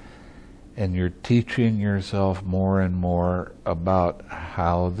 And you're teaching yourself more and more about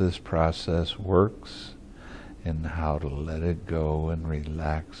how this process works and how to let it go and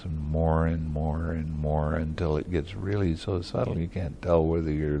relax, and more and more and more until it gets really so subtle you can't tell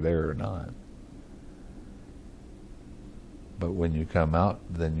whether you're there or not. But when you come out,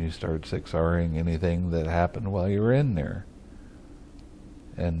 then you start 6Ring anything that happened while you were in there.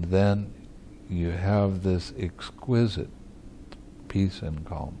 And then you have this exquisite peace and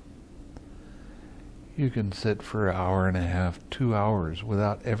calm. You can sit for an hour and a half, 2 hours,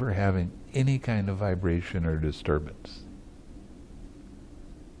 without ever having any kind of vibration or disturbance.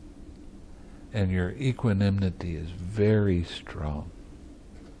 And your equanimity is very strong.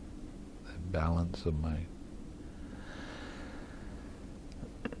 The balance of mind.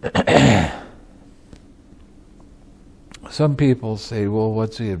 Some people say, well,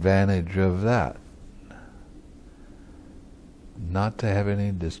 what's the advantage of that? Not to have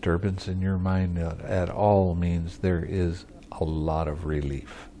any disturbance in your mind at all means there is a lot of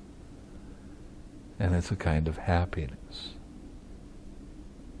relief. And it's a kind of happiness.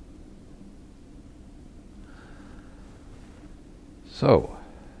 So,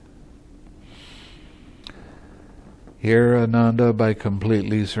 here, Ananda, by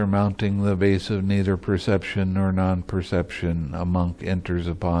completely surmounting the base of neither perception nor non-perception, a monk enters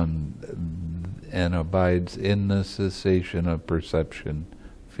upon and abides in the cessation of perception,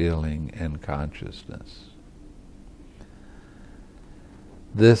 feeling, and consciousness.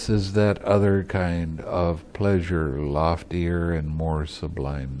 This is that other kind of pleasure, loftier and more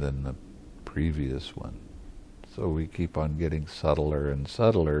sublime than the previous one. So we keep on getting subtler and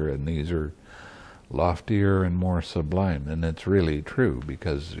subtler, and these are loftier and more sublime. And it's really true,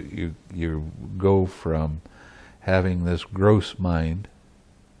 because you go from having this gross mind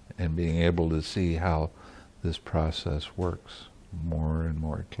and being able to see how this process works more and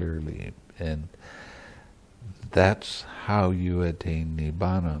more clearly. And that's how you attain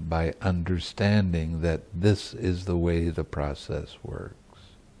Nibbana, by understanding that this is the way the process works.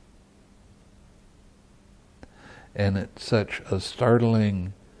 And it's such a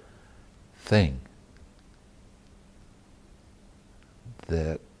startling thing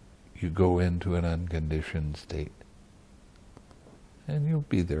that you go into an unconditioned state. And you'll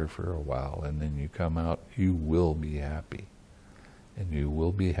be there for a while, and then you come out, you will be happy. And you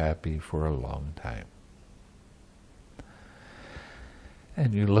will be happy for a long time.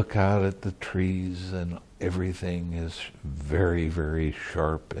 And you look out at the trees, and everything is very, very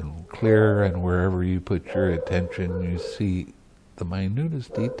sharp and clear, and wherever you put your attention, you see the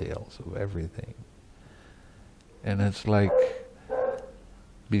minutest details of everything. And it's like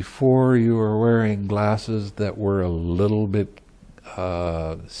before you were wearing glasses that were a little bit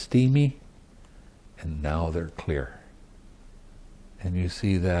steamy, and now they're clear. And you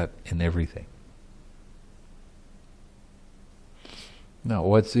see that in everything. Now,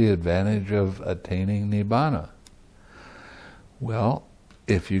 what's the advantage of attaining Nibbana? Well,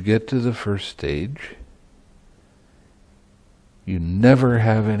 if you get to the first stage, you never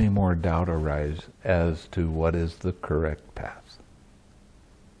have any more doubt arise as to what is the correct path.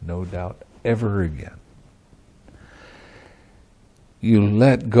 No doubt ever again. You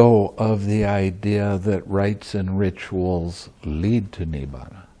let go of the idea that rites and rituals lead to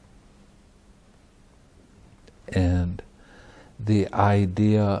Nibbana. And the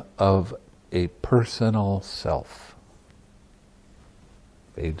idea of a personal self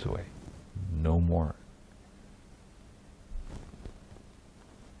fades away. No more.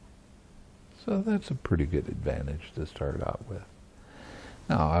 So that's a pretty good advantage to start out with.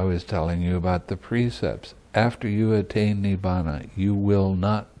 Now, I was telling you about the precepts. After you attain Nibbana, you will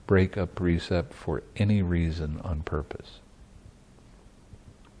not break a precept for any reason on purpose.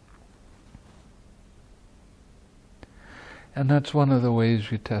 And that's one of the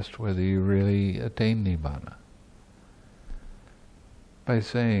ways you test whether you really attain Nibbana. by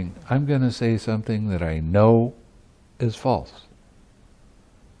saying, I'm going to say something that I know is false.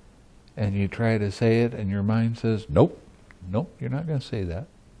 And you try to say it and your mind says, nope, you're not going to say that.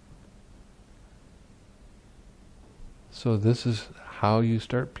 So this is how you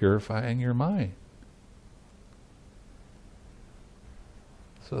start purifying your mind.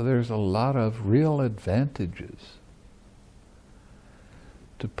 So there's a lot of real advantages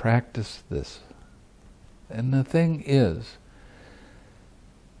to practice this. And the thing is,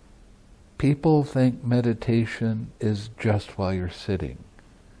 people think meditation is just while you're sitting.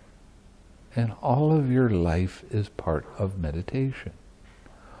 And all of your life is part of meditation.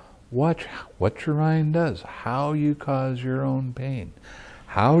 Watch what your mind does, how you cause your own pain.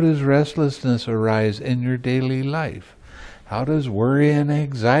 How does restlessness arise in your daily life? How does worry and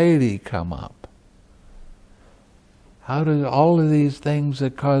anxiety come up? How do all of these things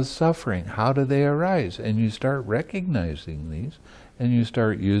that cause suffering, how do they arise? And you start recognizing these, and you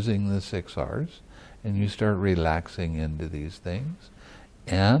start using the 6 R's, and you start relaxing into these things,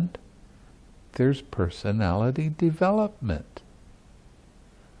 and there's personality development.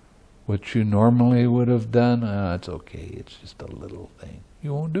 What you normally would have done, it's okay, it's just a little thing.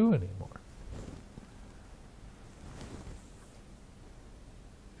 You won't do anymore.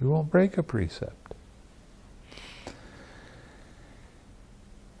 You won't break a precept.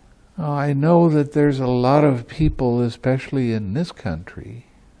 I know that there's a lot of people, especially in this country,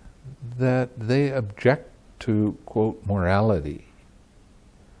 that they object to, quote, morality,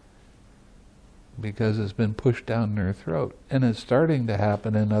 because it's been pushed down their throat. And it's starting to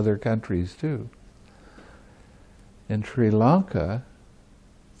happen in other countries too. In Sri Lanka,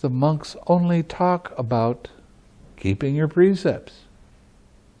 the monks only talk about keeping your precepts.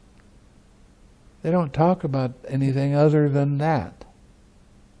 They don't talk about anything other than that.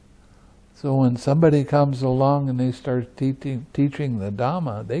 So when somebody comes along and they start teaching the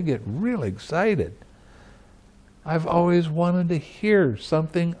Dhamma, they get real excited. I've always wanted to hear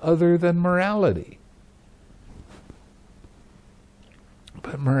something other than morality.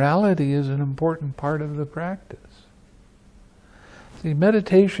 But morality is an important part of the practice. See,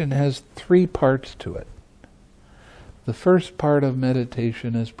 meditation has 3 parts to it. The first part of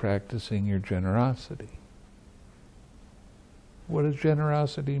meditation is practicing your generosity. What does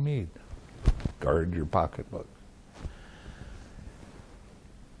generosity mean? Guard your pocketbook.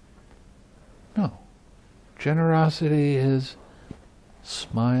 No. Generosity is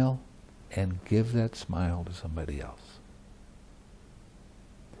smile and give that smile to somebody else.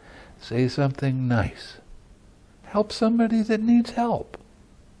 Say something nice. Help somebody that needs help.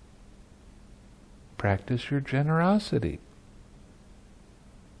 Practice your generosity.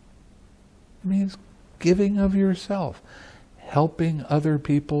 It means giving of yourself, helping other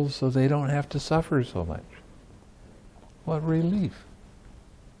people so they don't have to suffer so much. What relief.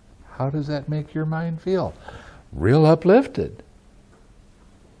 How does that make your mind feel? Real uplifted.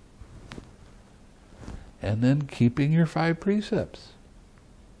 And then keeping your 5 precepts.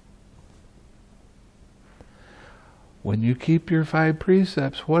 When you keep your 5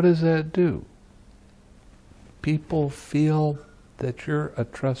 precepts, what does that do? People feel that you're a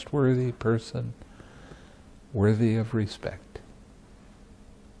trustworthy person, worthy of respect.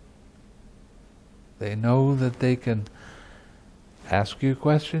 They know that they can ask you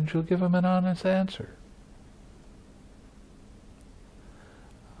questions, you'll give them an honest answer.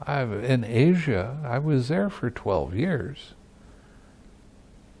 In Asia, I was there for 12 years.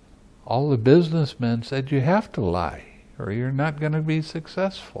 All the businessmen said you have to lie or you're not going to be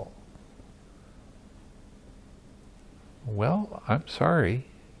successful. Well, I'm sorry.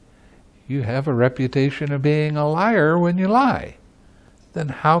 You have a reputation of being a liar when you lie. Then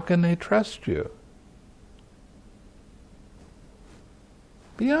how can they trust you?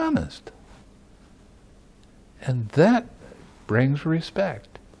 Be honest. And that brings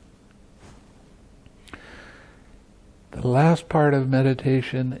respect. The last part of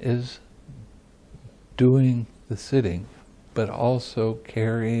meditation is doing the sitting, but also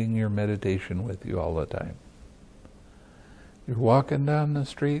carrying your meditation with you all the time. You're walking down the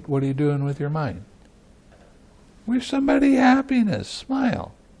street, what are you doing with your mind? Wish somebody happiness,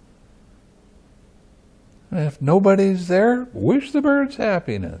 smile. And if nobody's there, wish the birds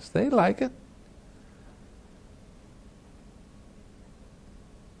happiness. They like it.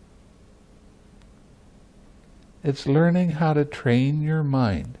 It's learning how to train your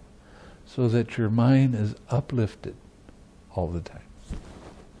mind so that your mind is uplifted all the time.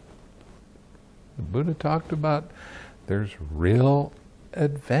 The Buddha talked about there's real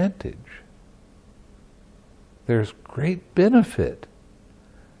advantage. There's great benefit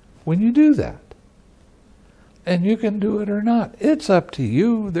when you do that. And you can do it or not. It's up to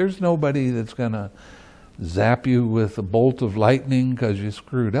you. There's nobody that's going to zap you with a bolt of lightning because you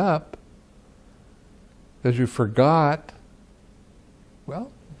screwed up, because you forgot.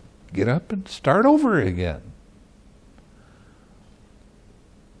 Well, get up and start over again.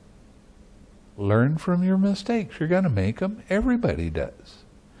 Learn from your mistakes. You're going to make them. Everybody does.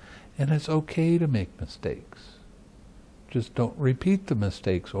 And it's okay to make mistakes. Just don't repeat the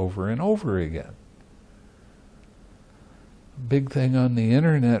mistakes over and over again. Big thing on the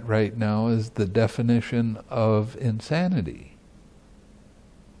internet right now is the definition of insanity.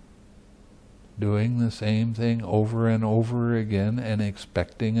 Doing the same thing over and over again and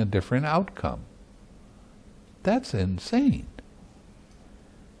expecting a different outcome. That's insane.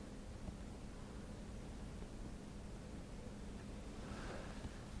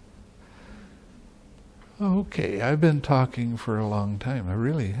 Okay, I've been talking for a long time. I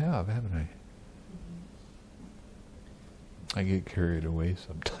really have, haven't I? I get carried away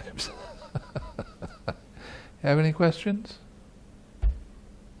sometimes. Have any questions?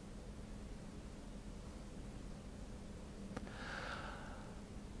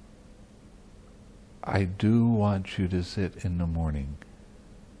 I do want you to sit in the morning.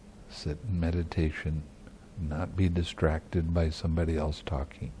 Sit in meditation, not be distracted by somebody else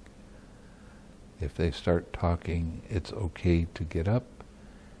talking. If they start talking, it's okay to get up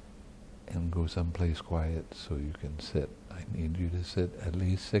and go someplace quiet so you can sit. I need you to sit at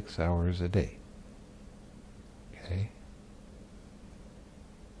least 6 hours a day. Okay?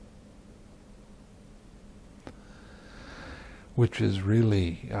 Which is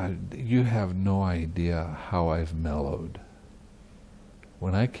really, you have no idea how I've mellowed.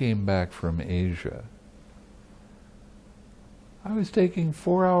 When I came back from Asia, I was taking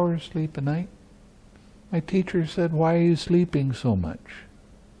 4 hours sleep a night. My teacher said, "Why are you sleeping so much?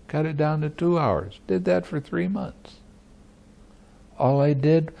 Cut it down to 2 hours. Did that for 3 months. All I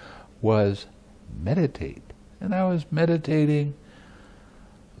did was meditate. And I was meditating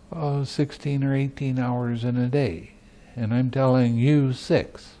 16 or 18 hours in a day. And I'm telling you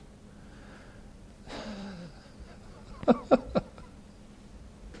 6.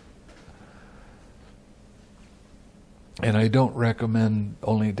 And I don't recommend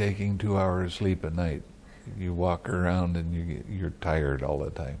only taking 2 hours sleep a night. You walk around and you're tired all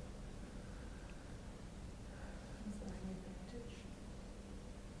the time.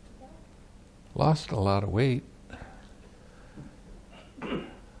 Lost a lot of weight.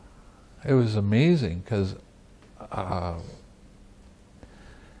 It was amazing because I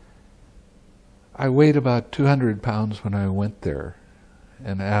weighed about 200 pounds when I went there.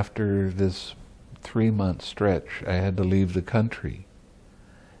 And after this 3-month stretch, I had to leave the country.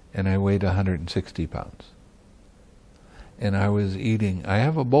 And I weighed 160 pounds. And I was eating, I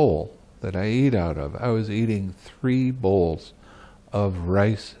have a bowl that I eat out of. I was eating 3 bowls of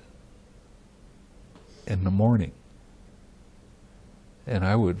rice in the morning. And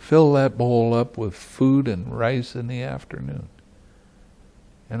I would fill that bowl up with food and rice in the afternoon.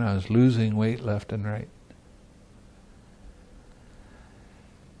 And I was losing weight left and right.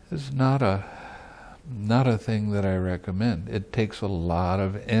 It's not a thing that I recommend. It takes a lot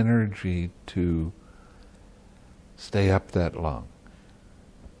of energy to stay up that long.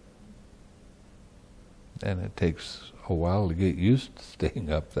 And it takes a while to get used to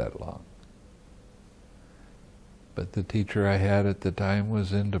staying up that long. But the teacher I had at the time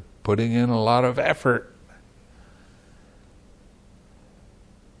was into putting in a lot of effort.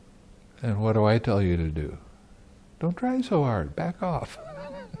 And what do I tell you to do? Don't try so hard. Back off.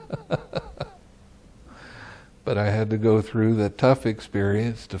 But I had to go through the tough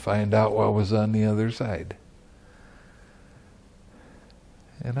experience to find out what was on the other side.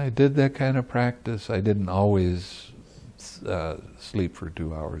 And I did that kind of practice. I didn't always sleep for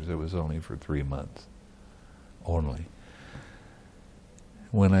 2 hours. It was only for 3 months. Only.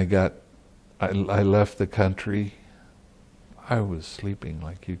 When I left the country, I was sleeping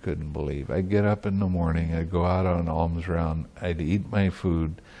like you couldn't believe. I'd get up in the morning, I'd go out on alms round, I'd eat my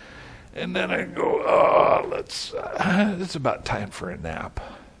food, and then I'd go, it's about time for a nap.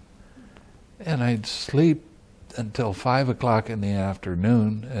 And I'd sleep until 5 o'clock in the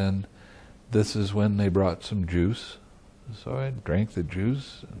afternoon, and this is when they brought some juice. So I drank the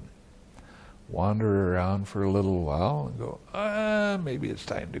juice and wander around for a little while and go, maybe it's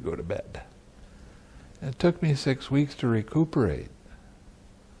time to go to bed. And it took me 6 weeks to recuperate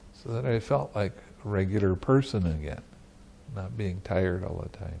so that I felt like a regular person again, not being tired all the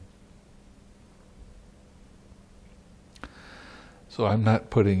time. So I'm not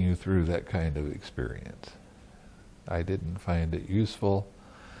putting you through that kind of experience. I didn't find it useful.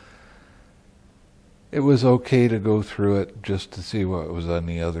 It was okay to go through it just to see what was on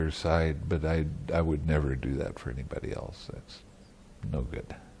the other side, but I would never do that for anybody else. That's no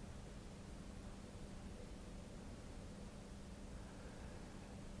good.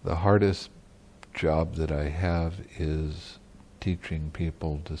 The hardest job that I have is teaching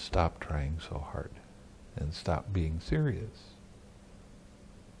people to stop trying so hard and stop being serious.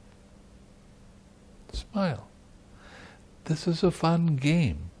 Smile. This is a fun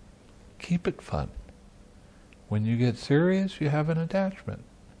game. Keep it fun. When you get serious, you have an attachment.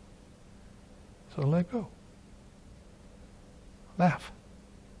 So let go. Laugh.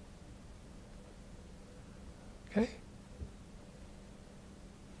 Okay?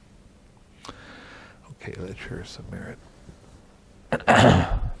 Okay, let's share some merit.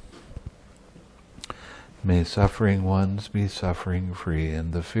 May suffering ones be suffering free,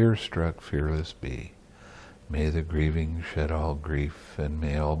 and the fear-struck fearless be. May the grieving shed all grief, and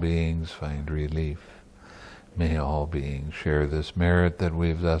may all beings find relief. May all beings share this merit that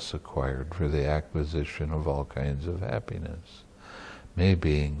we've thus acquired for the acquisition of all kinds of happiness. May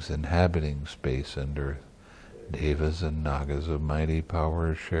beings inhabiting space and earth, devas and nagas of mighty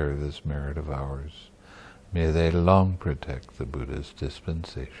power, share this merit of ours. May they long protect the Buddha's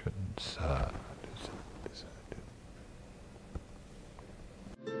dispensation. Sa.